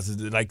New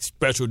Balances, like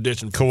special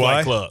edition for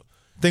Flight Club.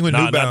 Thing with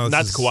New Balance,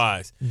 not the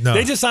Kawhis. No.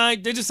 They just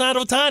signed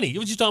Ohtani.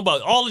 What you talking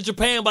about? All of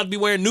Japan about to be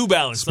wearing New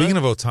Balance. Speaking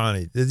of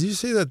Ohtani, did you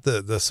see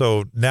that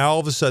so now all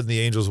of a sudden the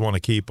Angels want to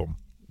keep him?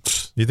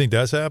 You think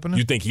that's happening?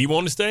 You think he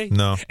want to stay?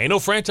 No. Ain't no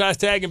franchise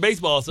tag in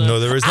baseball, son. No,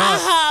 there is not.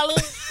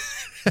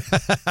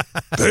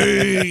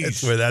 Peace.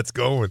 That's where that's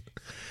going.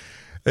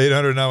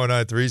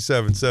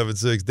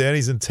 800-919-3776.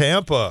 Danny's in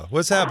Tampa.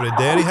 What's happening,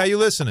 Danny? How you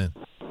listening?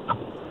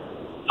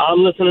 I'm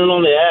listening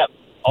on the app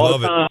all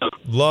the time.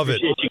 Love it.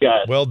 Appreciate you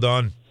guys. Well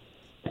done.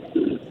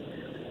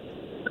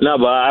 No,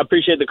 but I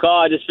appreciate the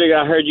call. I just figured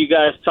I heard you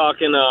guys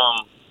talking.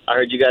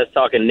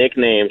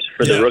 nicknames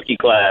for the rookie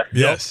class.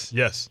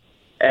 Yes.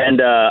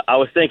 And I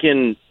was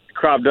thinking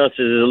crop dusters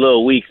is a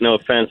little weak. No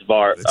offense,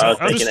 Bart.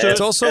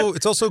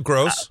 It's also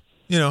gross.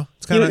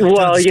 It's kind of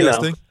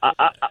disgusting.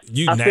 I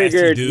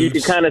figured dudes. You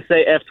could kind of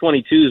say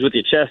F-22s with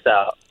your chest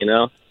out.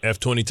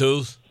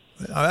 F-22s.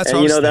 That's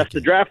that's the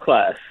draft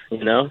class.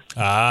 Look at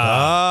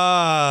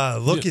that.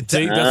 That's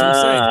what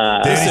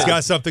I'm saying. Danny's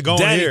got something going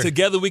Danny, here.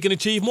 Together we can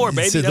achieve more,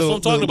 baby. That's what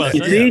I'm talking about.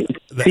 You see,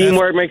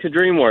 teamwork makes the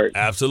dream work.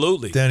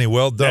 Absolutely, Danny.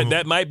 Well done.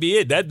 That might be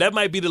it. That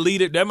might be the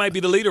leader. That might be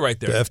the leader right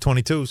there. The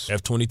F-22s.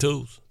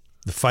 F-22s.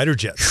 The fighter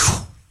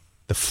jets.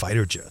 The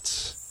fighter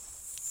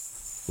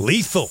jets.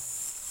 Lethal.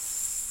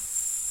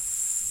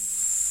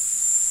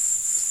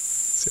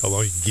 See how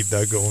long you can keep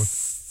that going.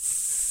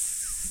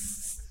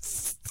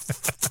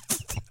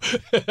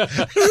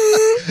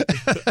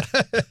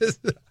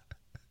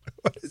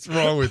 What is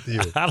wrong with you?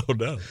 I don't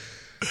know.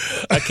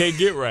 I can't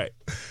get right.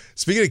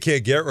 Speaking of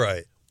can't get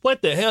right.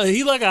 What the hell?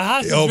 He like a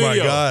hostage Oh,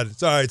 video. my God.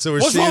 All right, so we're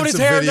What's wrong seeing with some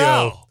his hair video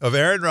now? of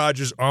Aaron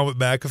Rodgers on with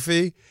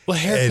McAfee. What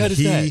haircut and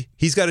is that?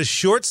 He's got a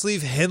short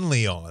sleeve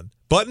Henley on,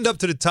 buttoned up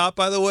to the top,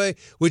 by the way,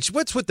 what's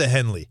with the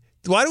Henley?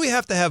 Why do we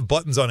have to have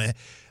buttons on it?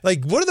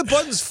 Like, what are the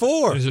buttons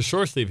for? It's a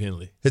short sleeve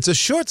Henley. It's a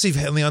short sleeve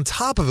Henley on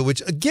top of it,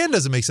 which, again,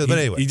 doesn't make sense. But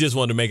anyway. He just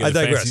wanted to make it a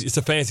fancy. It's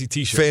a fancy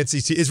T-shirt.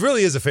 It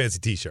really is a fancy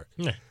T-shirt.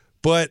 Yeah.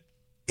 But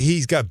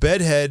he's got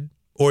bedhead,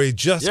 or he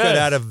just got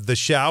out of the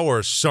shower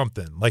or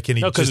something.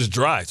 Because it's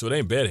dry, so it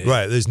ain't bedhead.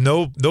 Right. There's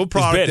no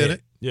product in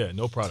it. Yeah,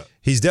 no product.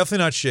 He's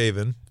definitely not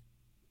shaven.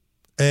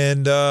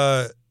 And,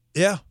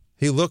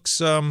 he looks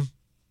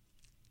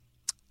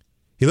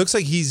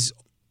like he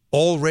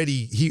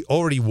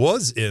already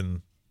was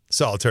in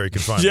solitary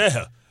confinement.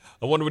 Yeah.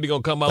 I wonder when he's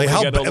going to come out like when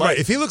he got no light. Right,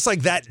 if he looks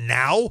like that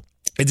now.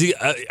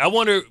 I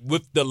wonder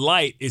with the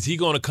light, is he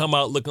going to come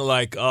out looking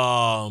like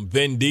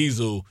Vin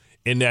Diesel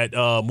in that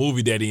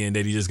movie that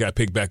he just got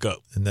picked back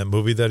up? In that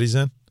movie that he's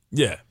in?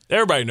 Yeah.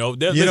 Everybody know.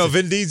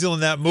 Vin Diesel in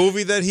that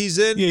movie that he's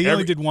in? Yeah, he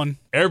only did one.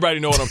 Everybody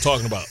know what I'm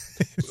talking about.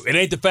 It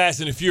ain't the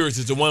Fast and the Furious.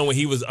 It's the one when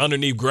he was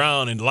underneath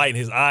ground and the light and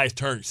his eyes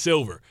turned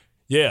silver.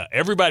 Yeah,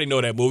 everybody know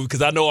that movie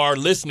because I know our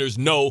listeners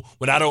know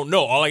when I don't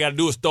know. All I got to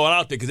do is throw it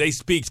out there because they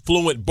speak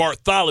fluent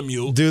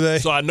Bartholomew. Do they?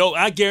 So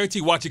I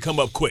guarantee watch it come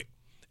up quick.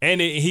 And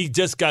he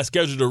just got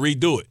scheduled to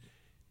redo it.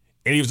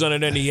 And he was under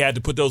there and he had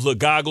to put those little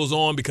goggles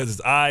on because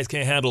his eyes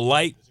can't handle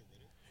light.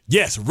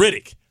 Yes,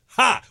 Riddick.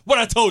 Ha! What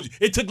I told you.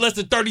 It took less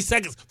than 30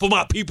 seconds for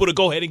my people to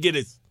go ahead and get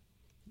his.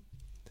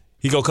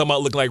 He going to come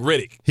out looking like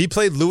Riddick. He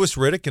played Louis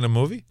Riddick in a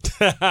movie?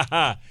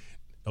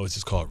 Oh, it's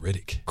just called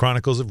Riddick.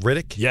 Chronicles of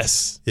Riddick?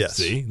 Yes. Yes.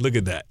 See, look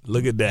at that.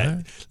 Look at that.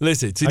 Right.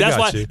 Listen, see, that's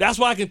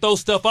why I can throw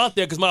stuff out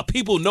there because my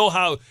people know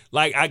how.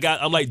 Like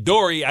I'm like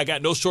Dory. I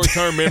got no short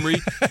term memory,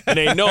 and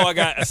they know I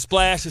got a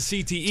splash of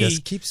CTE.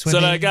 Just keep swimming.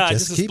 So that I got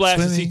just a splash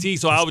of CTE.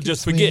 So I would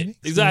just forget.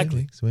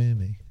 Exactly.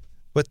 Swimming.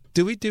 What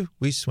do?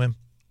 We swim.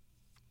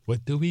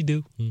 What do we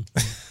do?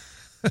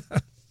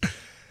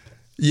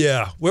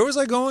 Yeah. Where was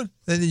I going?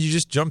 And then you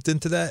just jumped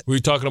into that? We were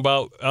talking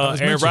about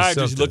Aaron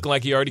Rodgers looking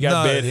like he already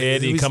got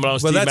bedhead. He coming on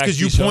Steve Well, that's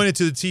because you show. pointed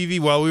to the TV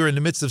while we were in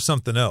the midst of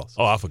something else.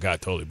 Oh, I forgot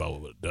totally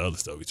about what the other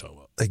stuff we talking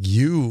about. Like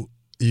you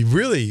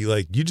really,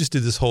 you just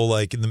did this whole,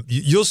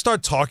 you'll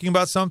start talking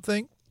about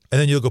something,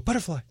 and then you'll go,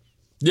 butterfly.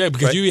 Yeah,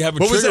 because you have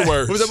trigger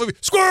words. What was that movie?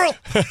 Squirrel!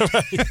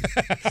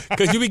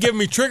 Because you be giving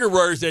me trigger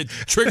words that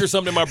trigger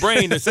something in my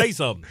brain to say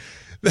something.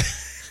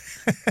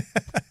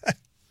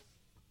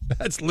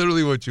 That's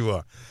literally what you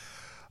are.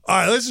 All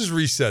right, let's just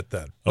reset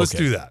then. Let's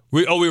do that.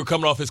 We were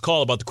coming off his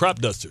call about the crop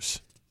dusters.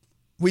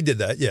 We did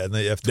that, yeah, and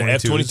the F-22s. The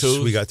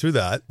F-22s. We got through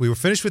that. We were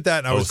finished with that,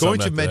 and I was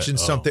going to mention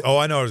something. Oh,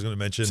 I know I was going to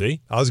mention.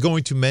 See? I was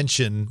going to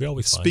mention,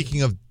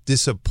 speaking of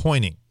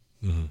disappointing,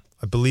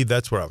 I believe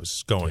that's where I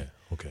was going.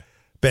 Yeah, okay.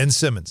 Ben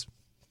Simmons.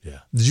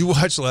 Yeah. Did you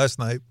watch last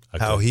night I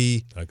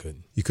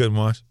couldn't. You couldn't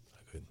watch? I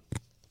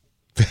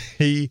couldn't.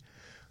 He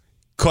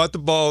caught the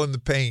ball in the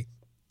paint.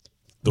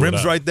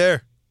 Rim's right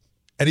there.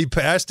 And he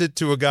passed it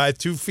to a guy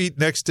 2 feet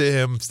next to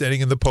him,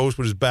 standing in the post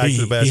with his back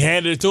to the basket. He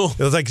handed it to him.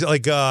 It was like he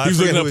was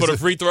looking up for the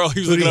free throw. He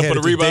was looking up for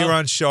the rebound.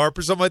 Day'Ron Sharp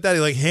or something like that.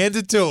 He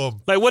handed to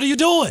him. Like, what are you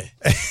doing?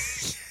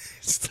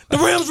 The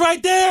rim's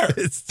right there.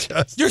 It's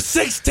just you're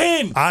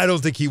 6'10". I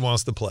don't think he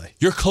wants to play.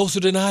 You're closer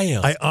than I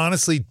am. I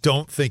honestly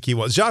don't think he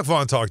wants. Jacques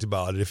Vaughn talked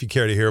about it. If you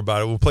care to hear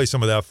about it, we'll play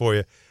some of that for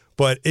you.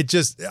 But it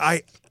just,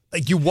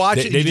 you watch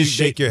it and you just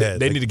shake your head.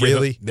 They need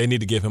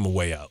to give him a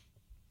way out.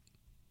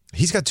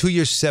 He's got 2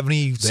 years,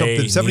 70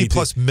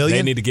 plus million.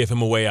 They need to give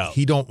him a way out.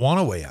 He don't want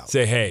a way out.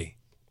 Say, hey,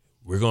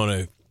 we're going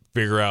to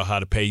figure out how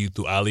to pay you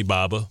through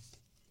Alibaba.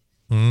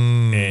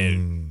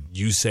 And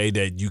you say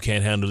that you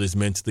can't handle this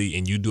mentally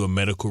and you do a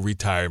medical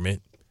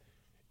retirement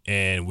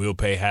and we'll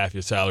pay half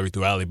your salary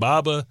through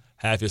Alibaba,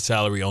 half your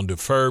salary on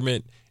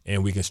deferment,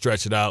 and we can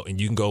stretch it out and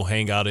you can go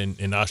hang out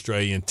in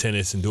Australia and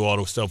tennis and do all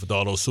those stuff with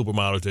all those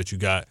supermodels that you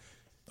got.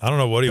 I don't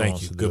know what he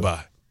wants to do.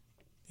 Goodbye.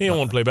 He don't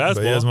want to play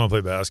basketball. But he doesn't want to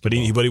play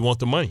basketball. But he wants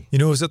the money. You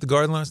know who was at the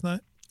Garden last night?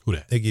 Who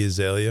that? Iggy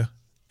Azalea.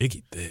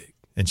 Iggy thick.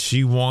 And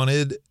she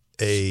wanted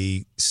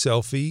a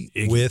selfie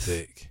with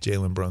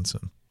Jalen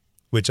Brunson,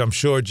 which I'm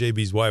sure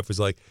JB's wife was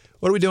like,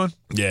 what are we doing?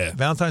 Yeah.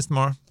 Valentine's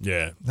tomorrow.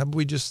 Yeah. How about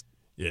we just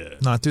Yeah.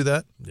 Not do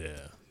that?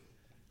 Yeah.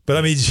 But,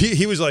 I mean,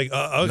 he was like,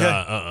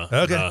 okay.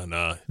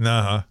 Okay.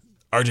 Nah.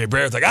 RJ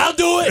Barrett's like, I'll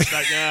do it.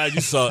 Like, nah,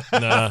 you suck.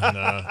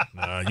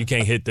 Nah. You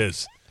can't hit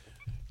this.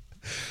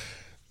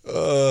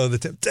 The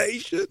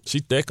temptation. She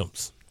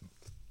thickums.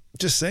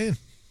 Just saying.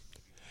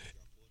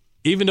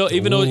 Even though she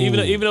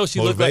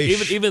looks like,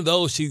 motivation. even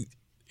though she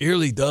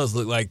eerily does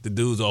look like the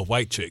dudes off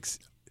White Chicks.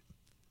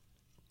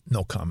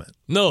 No comment.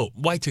 No,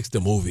 White Chicks the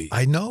movie.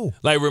 I know.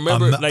 Like,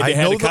 remember, like they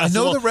had the costume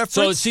I know on? the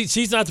reference. So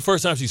she's not the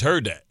first time she's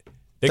heard that.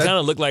 They kind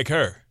of look like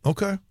her.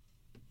 Okay.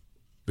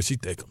 But she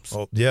thickums.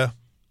 Oh, yeah.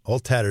 All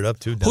tatted up,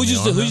 too. Who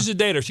used to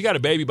date her? She got a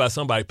baby by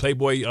somebody,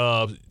 Playboy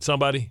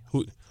somebody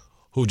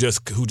who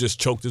just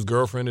choked his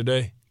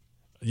girlfriend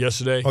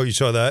yesterday. Oh, you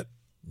saw that?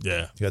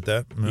 Yeah. You got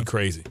that? He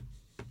crazy.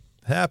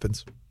 It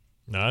happens.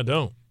 No, I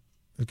don't.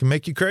 It can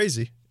make you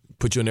crazy.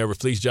 Put you in there with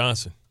Fleece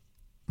Johnson.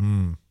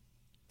 Don't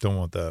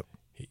want that.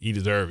 He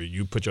deserves it.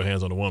 You put your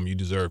hands on a woman, you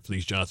deserve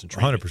Fleece Johnson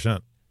treatment.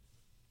 100%.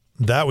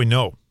 That we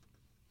know.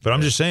 But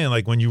I'm just saying,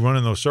 like, when you run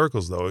in those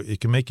circles, though, it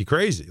can make you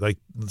crazy. Like,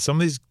 some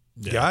of these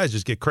guys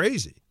just get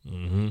crazy.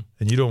 Mm-hmm.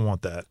 And you don't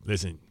want that.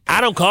 Listen, I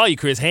don't call you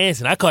Chris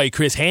Hansen. I call you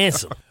Chris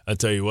Handsome. I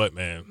tell you what,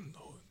 man.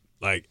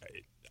 Like,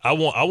 I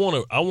want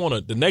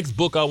to. The next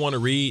book I want to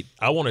read,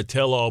 I want a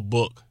tell-all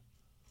book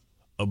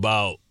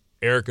about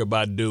Erykah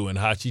Badu and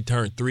how she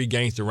turned 3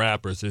 gangster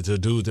rappers into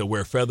dudes that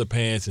wear feather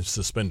pants and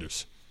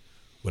suspenders.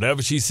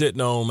 Whatever she's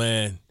sitting on,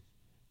 man,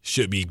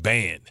 should be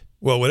banned.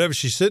 Well, whatever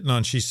she's sitting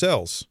on, she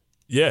sells.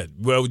 Yeah,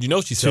 well, you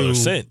know she sells her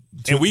scent,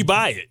 and we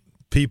buy it.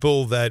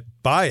 People that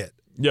buy it.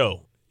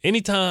 Yo,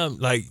 anytime,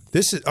 like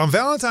this is on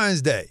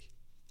Valentine's Day.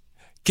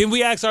 Can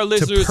we ask our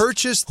listeners to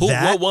purchase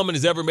what woman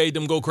has ever made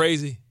them go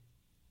crazy?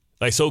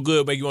 Like, so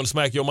good, make you want to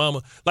smack your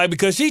mama? Like,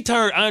 because she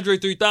turned Andre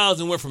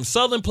 3000, went from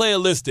Southern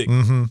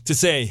Playalistic to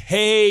saying,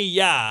 hey,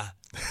 ya,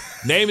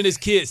 naming his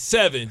kid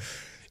 7,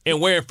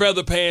 and wearing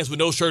feather pants with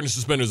no shirt and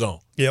suspenders on.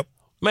 Yep.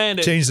 Man,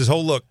 changed his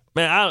whole look.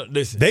 Man,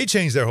 listen. They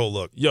changed their whole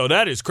look. Yo,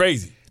 that is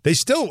crazy. They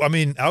still, I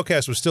mean,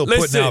 Outkast was still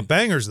putting out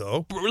bangers,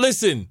 though.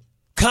 Listen,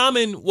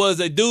 Common was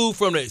a dude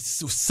from the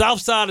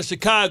south side of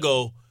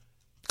Chicago.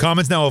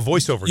 Common's now a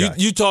voiceover guy.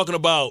 You talking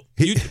about,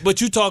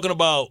 but you talking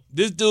about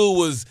this dude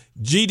was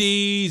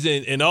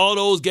GDs and all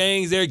those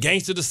gangs there,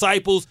 Gangster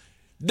Disciples.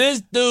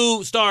 This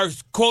dude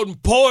starts quoting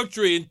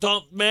poetry and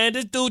talk, man,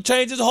 this dude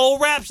changed his whole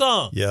rap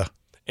song. Yeah.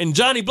 And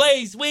Johnny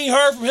Blaze, we ain't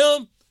heard from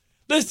him.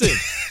 Listen,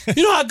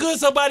 you know how good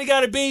somebody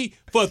got to be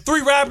for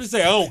 3 rappers to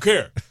say, I don't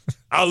care.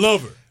 I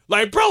love her.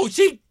 Like, bro,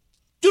 you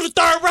the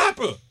 3rd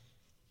rapper.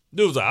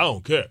 Dude was like, I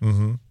don't care.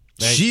 Mm-hmm.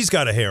 She's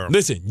got a harem.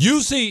 Listen,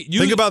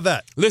 think about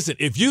that. Listen,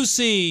 if you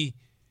see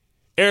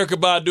Erykah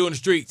Badu in the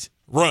streets,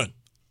 run.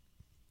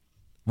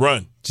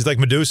 She's like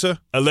Medusa.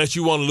 Unless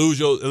you want to lose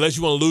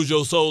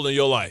your soul in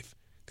your life,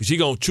 because she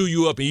gonna chew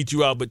you up and eat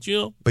you out. But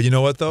you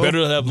know what though?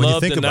 Better to have when love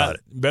you think than about not.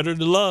 it, better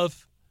to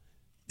love.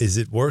 Is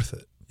it worth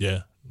it?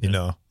 Yeah. You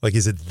know, like,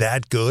 is it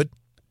that good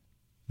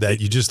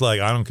that you just like,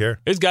 I don't care?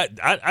 It's got.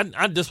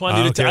 I just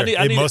want to.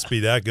 It must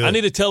be that good. I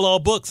need to tell all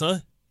books, huh?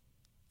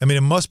 I mean,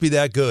 it must be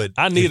that good.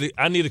 I need to.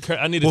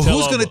 Well, tell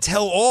who's going to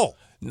tell all?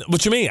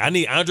 What you mean? I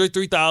need Andre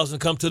 3000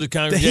 to come to the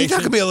congregation. He's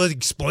not going to be able to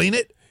explain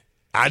it.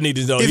 I need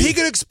to know. If he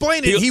could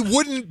explain it, he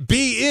wouldn't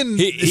be in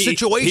the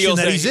situation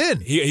that he's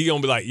in. He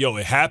gonna be like, yo,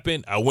 it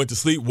happened. I went to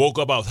sleep, woke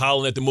up, I was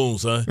howling at the moon,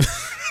 son.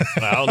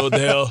 I don't know what the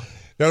hell.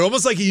 No,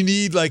 almost like you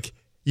need a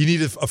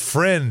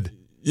friend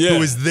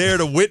who is there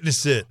to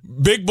witness it.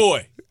 Big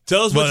boy,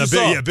 tell us what you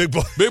saw. Yeah, big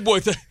boy. Big boy.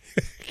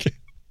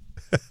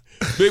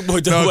 Big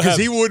boy. No, because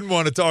he wouldn't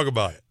want to talk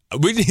about it.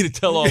 We need to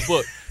tell our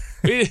book.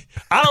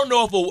 I don't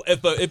know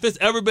if it's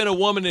ever been a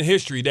woman in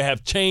history that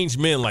have changed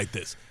men like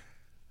this.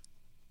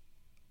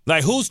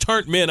 Like, who's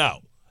turned men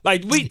out?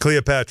 Like,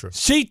 Cleopatra.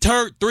 She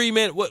turned 3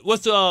 men.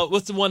 What's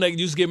the one that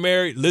used to get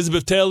married?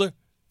 Elizabeth Taylor.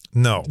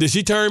 No. Did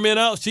she turn men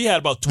out? She had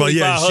about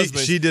 25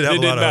 husbands. She did have a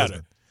lot of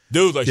husbands.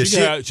 Dude, like,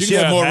 she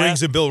had more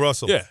rings than Bill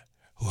Russell. Yeah.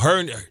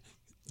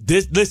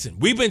 Listen,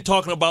 we've been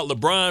talking about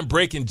LeBron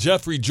breaking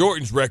Jeffrey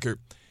Jordan's record.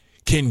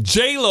 Can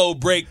J-Lo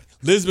break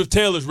Elizabeth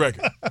Taylor's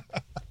record?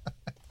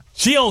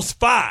 She owns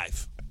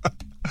 5.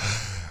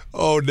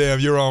 Oh, damn.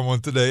 You're on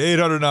one today.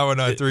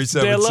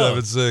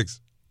 800-919-3776.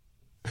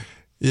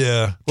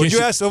 Yeah. Would you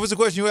ask? What was the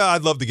question?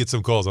 I'd love to get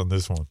some calls on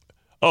this one.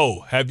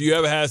 Oh, have you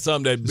ever had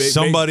something that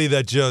somebody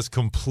that just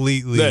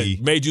completely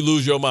that made you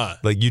lose your mind?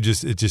 Like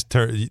it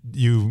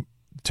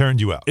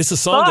turned you out. It's a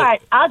song.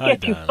 Bart, I'll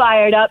get you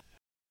fired up.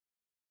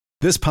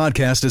 This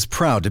podcast is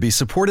proud to be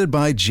supported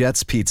by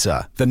Jets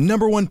Pizza, the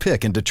 #1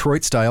 pick in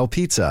Detroit-style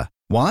pizza.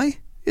 Why?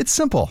 It's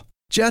simple.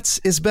 Jets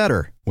is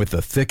better. With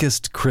the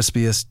thickest,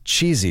 crispiest,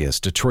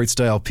 cheesiest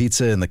Detroit-style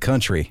pizza in the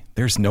country,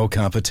 there's no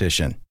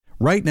competition.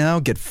 Right now,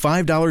 get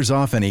 $5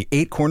 off any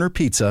 8-corner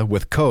pizza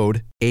with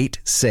code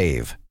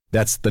 8SAVE.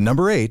 That's the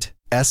number 8,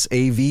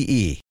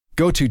 S-A-V-E.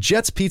 Go to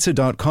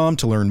jetspizza.com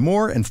to learn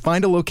more and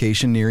find a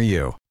location near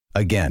you.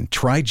 Again,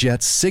 try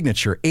Jet's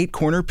signature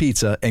 8-corner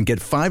pizza and get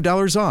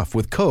 $5 off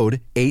with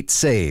code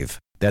 8SAVE.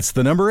 That's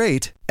the number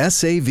 8,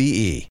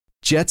 S-A-V-E.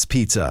 Jet's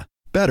Pizza.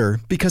 Better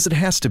because it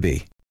has to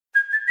be.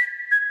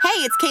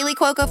 it's Kaylee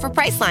Cuoco for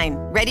Priceline.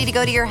 Ready to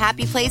go to your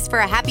happy place for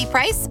a happy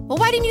price? Well,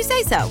 why didn't you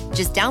say so?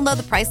 Just download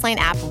the Priceline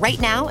app right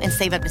now and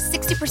save up to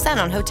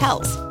 60% on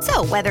hotels.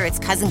 So whether it's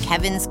Cousin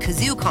Kevin's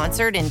Kazoo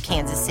Concert in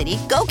Kansas City,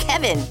 go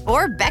Kevin,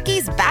 or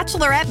Becky's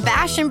Bachelorette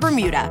Bash in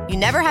Bermuda, you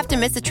never have to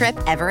miss a trip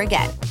ever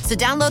again. So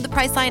download the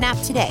Priceline app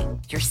today.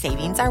 Your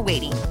savings are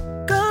waiting.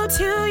 Go to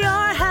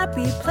your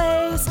happy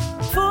place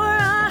for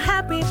a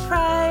happy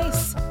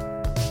price.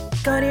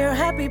 Go to your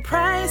happy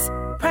price,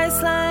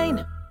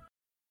 Priceline.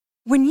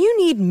 When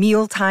you need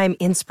mealtime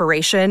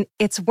inspiration,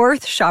 it's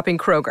worth shopping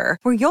Kroger,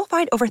 where you'll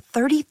find over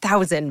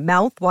 30,000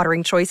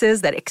 mouth-watering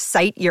choices that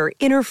excite your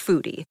inner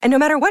foodie. And no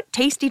matter what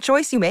tasty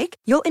choice you make,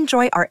 you'll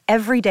enjoy our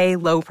everyday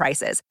low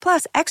prices,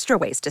 plus extra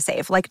ways to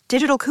save, like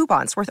digital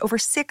coupons worth over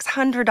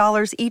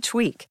 $600 each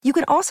week. You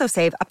can also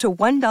save up to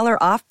 $1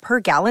 off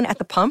per gallon at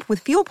the pump with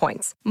fuel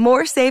points.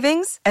 More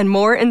savings and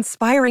more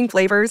inspiring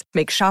flavors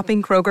make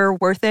shopping Kroger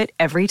worth it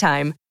every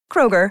time.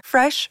 Kroger,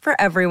 fresh for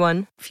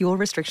everyone. Fuel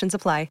restrictions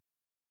apply.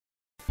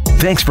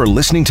 Thanks for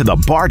listening to the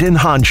Bart and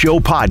Hahn Show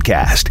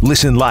podcast.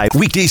 Listen live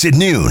weekdays at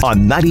noon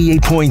on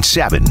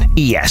 98.7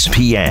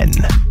 ESPN.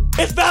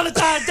 It's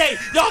Valentine's Day.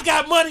 Y'all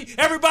got money.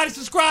 Everybody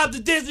subscribe to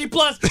Disney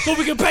Plus so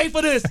we can pay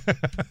for this.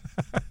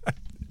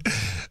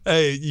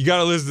 Hey, you got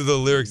to listen to the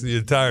lyrics of the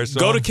entire song.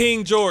 Go to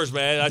King George,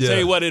 man. I tell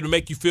you what, it'll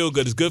make you feel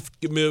good. It's good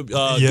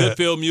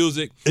feel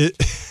music.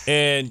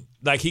 And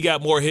like he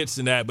got more hits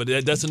than that, but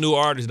that's a new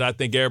artist that I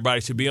think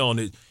everybody should be on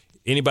it.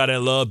 Anybody that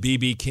love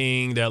B.B.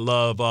 King, that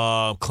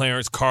love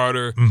Clarence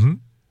Carter,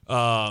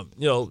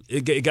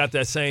 it got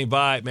that same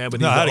vibe, man.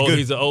 But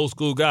he's an old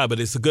school guy, but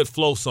it's a good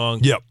flow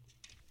song. Yep.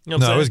 You know what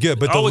I'm saying? It was good.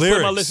 But I the always lyrics,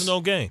 put my listen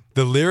on game.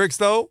 The lyrics,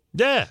 though,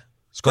 yeah,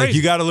 it's crazy. Like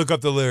you got to look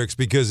up the lyrics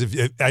because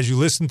if as you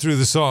listen through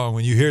the song,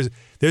 when you hear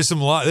there's some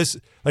lines,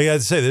 like I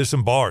had to say, there's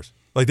some bars,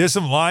 like there's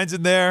some lines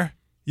in there,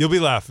 you'll be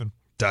laughing.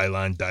 Die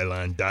line,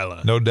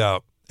 no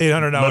doubt.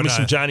 800. Love me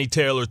some Johnny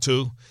Taylor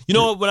too. You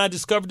know what? When I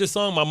discovered this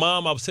song,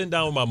 I was sitting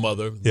down with my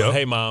mother. Yep. Like,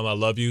 hey, Mom, I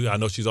love you. I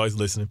know she's always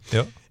listening.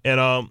 Yep.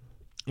 And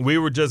we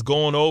were just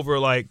going over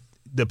like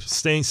the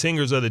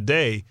singers of the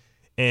day,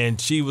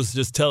 and she was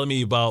just telling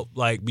me about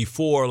like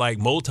before like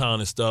Motown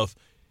and stuff.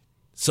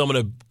 Some of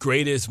the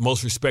greatest,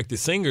 most respected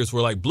singers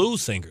were like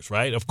blues singers,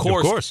 right? Of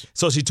course.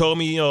 So she told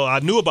me, I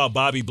knew about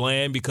Bobby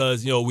Bland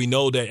because we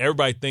know that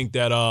everybody think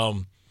that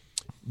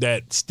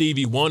that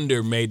Stevie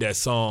Wonder made that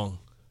song.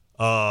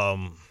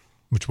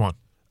 Which one?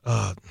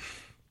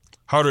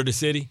 Heart of the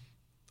City.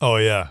 Oh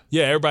yeah.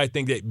 Yeah, everybody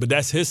think that, but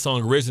that's his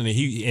song originally.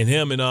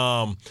 Him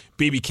and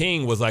B.B.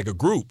 King was like a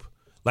group.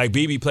 Like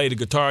B.B. played the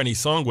guitar and he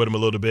sung with him a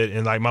little bit.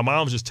 And like my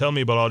mom was just telling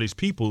me about all these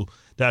people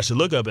that I should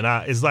look up. And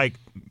it's like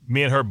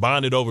me and her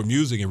bonded over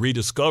music and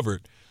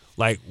rediscovered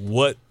like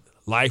what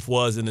life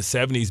was in the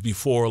 70s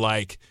before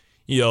like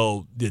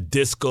the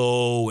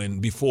disco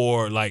and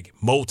before like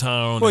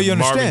Motown and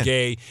Marvin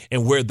Gaye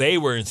and where they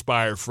were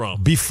inspired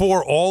from.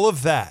 Before all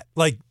of that,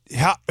 like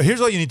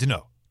here's all you need to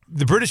know.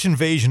 The British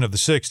invasion of the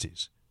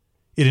 60s,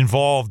 it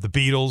involved the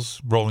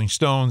Beatles, Rolling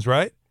Stones,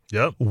 right?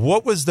 Yep.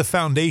 What was the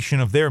foundation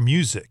of their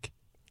music?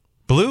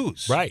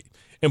 Blues. Right.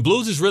 And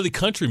blues is really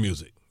country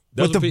music.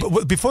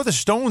 But before the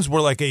Stones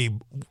were like a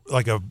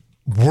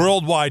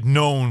worldwide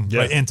known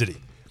entity.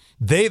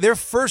 Their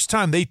first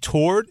time they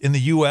toured in the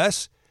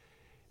U.S.,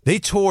 they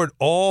toured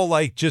all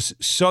like just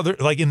southern,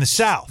 like in the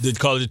South. They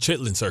call it the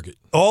Chitlin Circuit.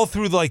 All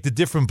through like the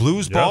different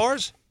blues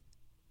bars.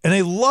 And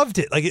they loved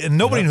it. Like, and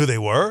nobody knew who they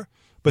were,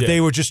 but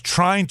they were just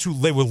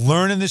they were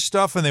learning this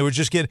stuff and they were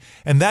just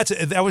and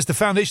that was the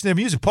foundation of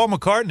their music. Paul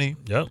McCartney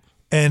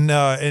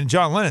and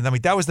John Lennon. I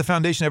mean, that was the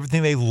foundation of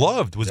everything they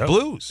loved was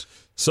blues.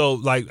 So,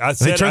 like I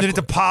said, they turned it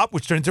into pop,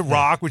 which turned into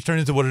rock, which turned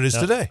into what it is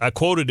today. I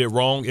quoted it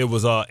wrong. It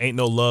was "Ain't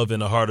No Love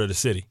in the Heart of the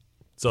City."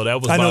 So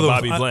that was by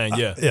Bobby Bland.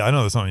 I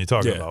know the song you're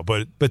talking about,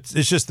 but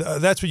it's just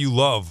that's what you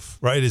love,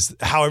 right? Is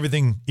how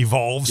everything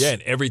evolves. Yeah,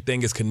 and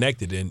everything is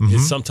connected,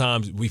 and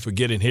sometimes we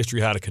forget in history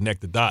how to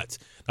connect the dots.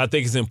 I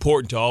think it's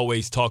important to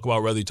always talk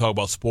about whether you talk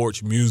about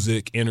sports,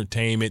 music,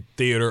 entertainment,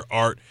 theater,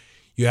 art.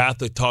 You have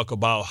to talk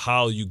about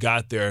how you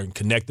got there and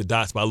connect the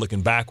dots by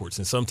looking backwards.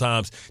 And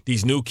sometimes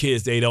these new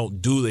kids, they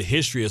don't do the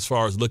history as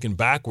far as looking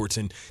backwards,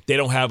 and they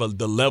don't have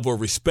the level of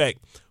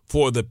respect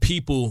for the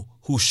people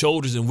whose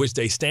shoulders in which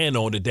they stand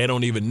on that they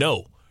don't even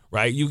know,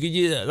 right?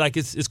 Like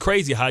it's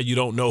crazy how you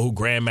don't know who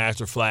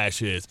Grandmaster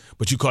Flash is,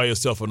 but you call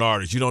yourself an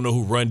artist. You don't know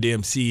who Run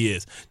DMC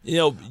is.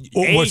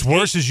 What's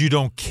worse is you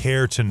don't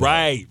care to know.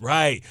 Right.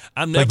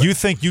 Like you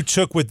think you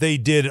took what they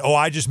did. Oh,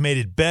 I just made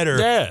it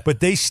better. But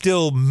they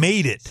still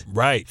made it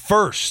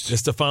first.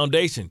 It's the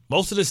foundation.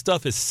 Most of this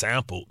stuff is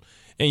sampled,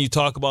 and you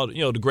talk about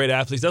the great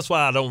athletes. That's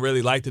why I don't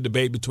really like the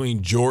debate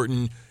between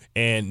Jordan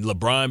and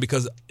LeBron,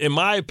 because in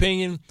my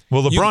opinion,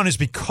 LeBron is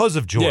because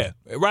of Jordan.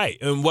 Yeah, right.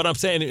 And what I'm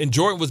saying, and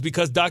Jordan was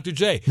because Dr.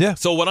 J. Yeah.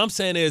 So what I'm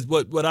saying is,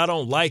 what I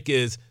don't like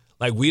is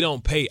like we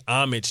don't pay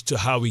homage to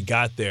how we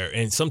got there.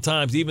 And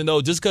sometimes, even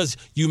though just because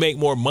you make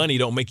more money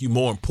don't make you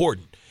more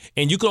important,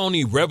 and you can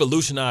only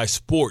revolutionize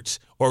sports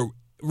or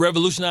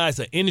revolutionize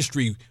an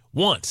industry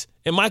once.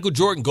 And Michael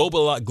Jordan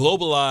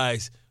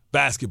globalized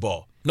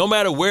basketball. no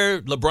matter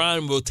where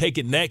LeBron will take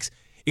it next,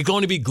 it's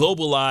going to be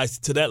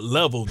globalized to that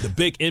level, the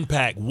big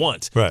impact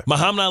once. Right.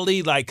 Muhammad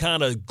Ali, like,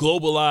 kind of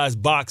globalized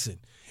boxing.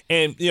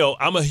 And,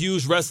 I'm a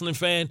huge wrestling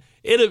fan.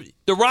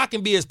 The Rock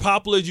can be as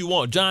popular as you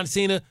want. John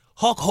Cena,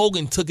 Hulk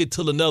Hogan took it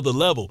to another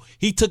level.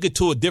 He took it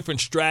to a different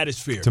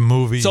stratosphere. To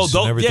movies and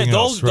everything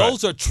else. Right.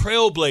 Those are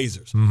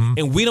trailblazers. Mm-hmm.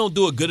 And we don't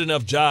do a good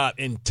enough job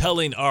in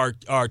telling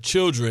our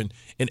children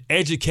and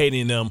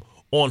educating them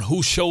on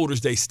whose shoulders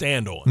they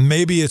stand on.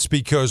 Maybe it's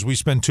because we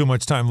spend too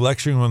much time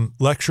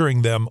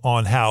lecturing them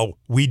on how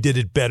we did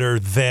it better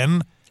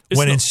then,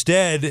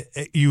 instead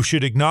you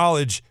should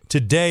acknowledge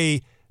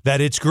today that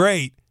it's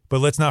great, but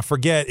let's not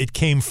forget it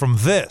came from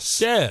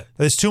this. Yeah.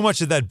 There's too much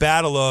of that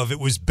battle of it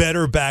was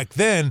better back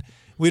then.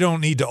 We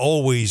don't need to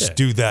always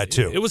do that,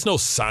 too. It was no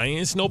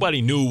science.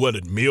 Nobody knew what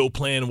a meal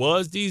plan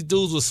was. These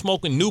dudes were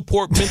smoking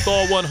Newport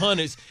Menthol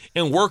 100s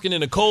and working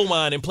in a coal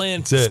mine and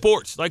playing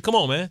sports. Like, come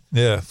on, man.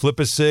 Yeah, flip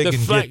a cig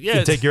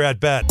and take your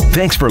at-bat.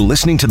 Thanks for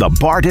listening to the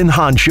Bart and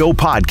Hahn Show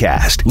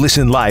podcast.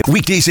 Listen live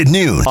weekdays at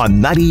noon on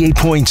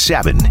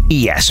 98.7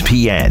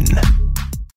 ESPN.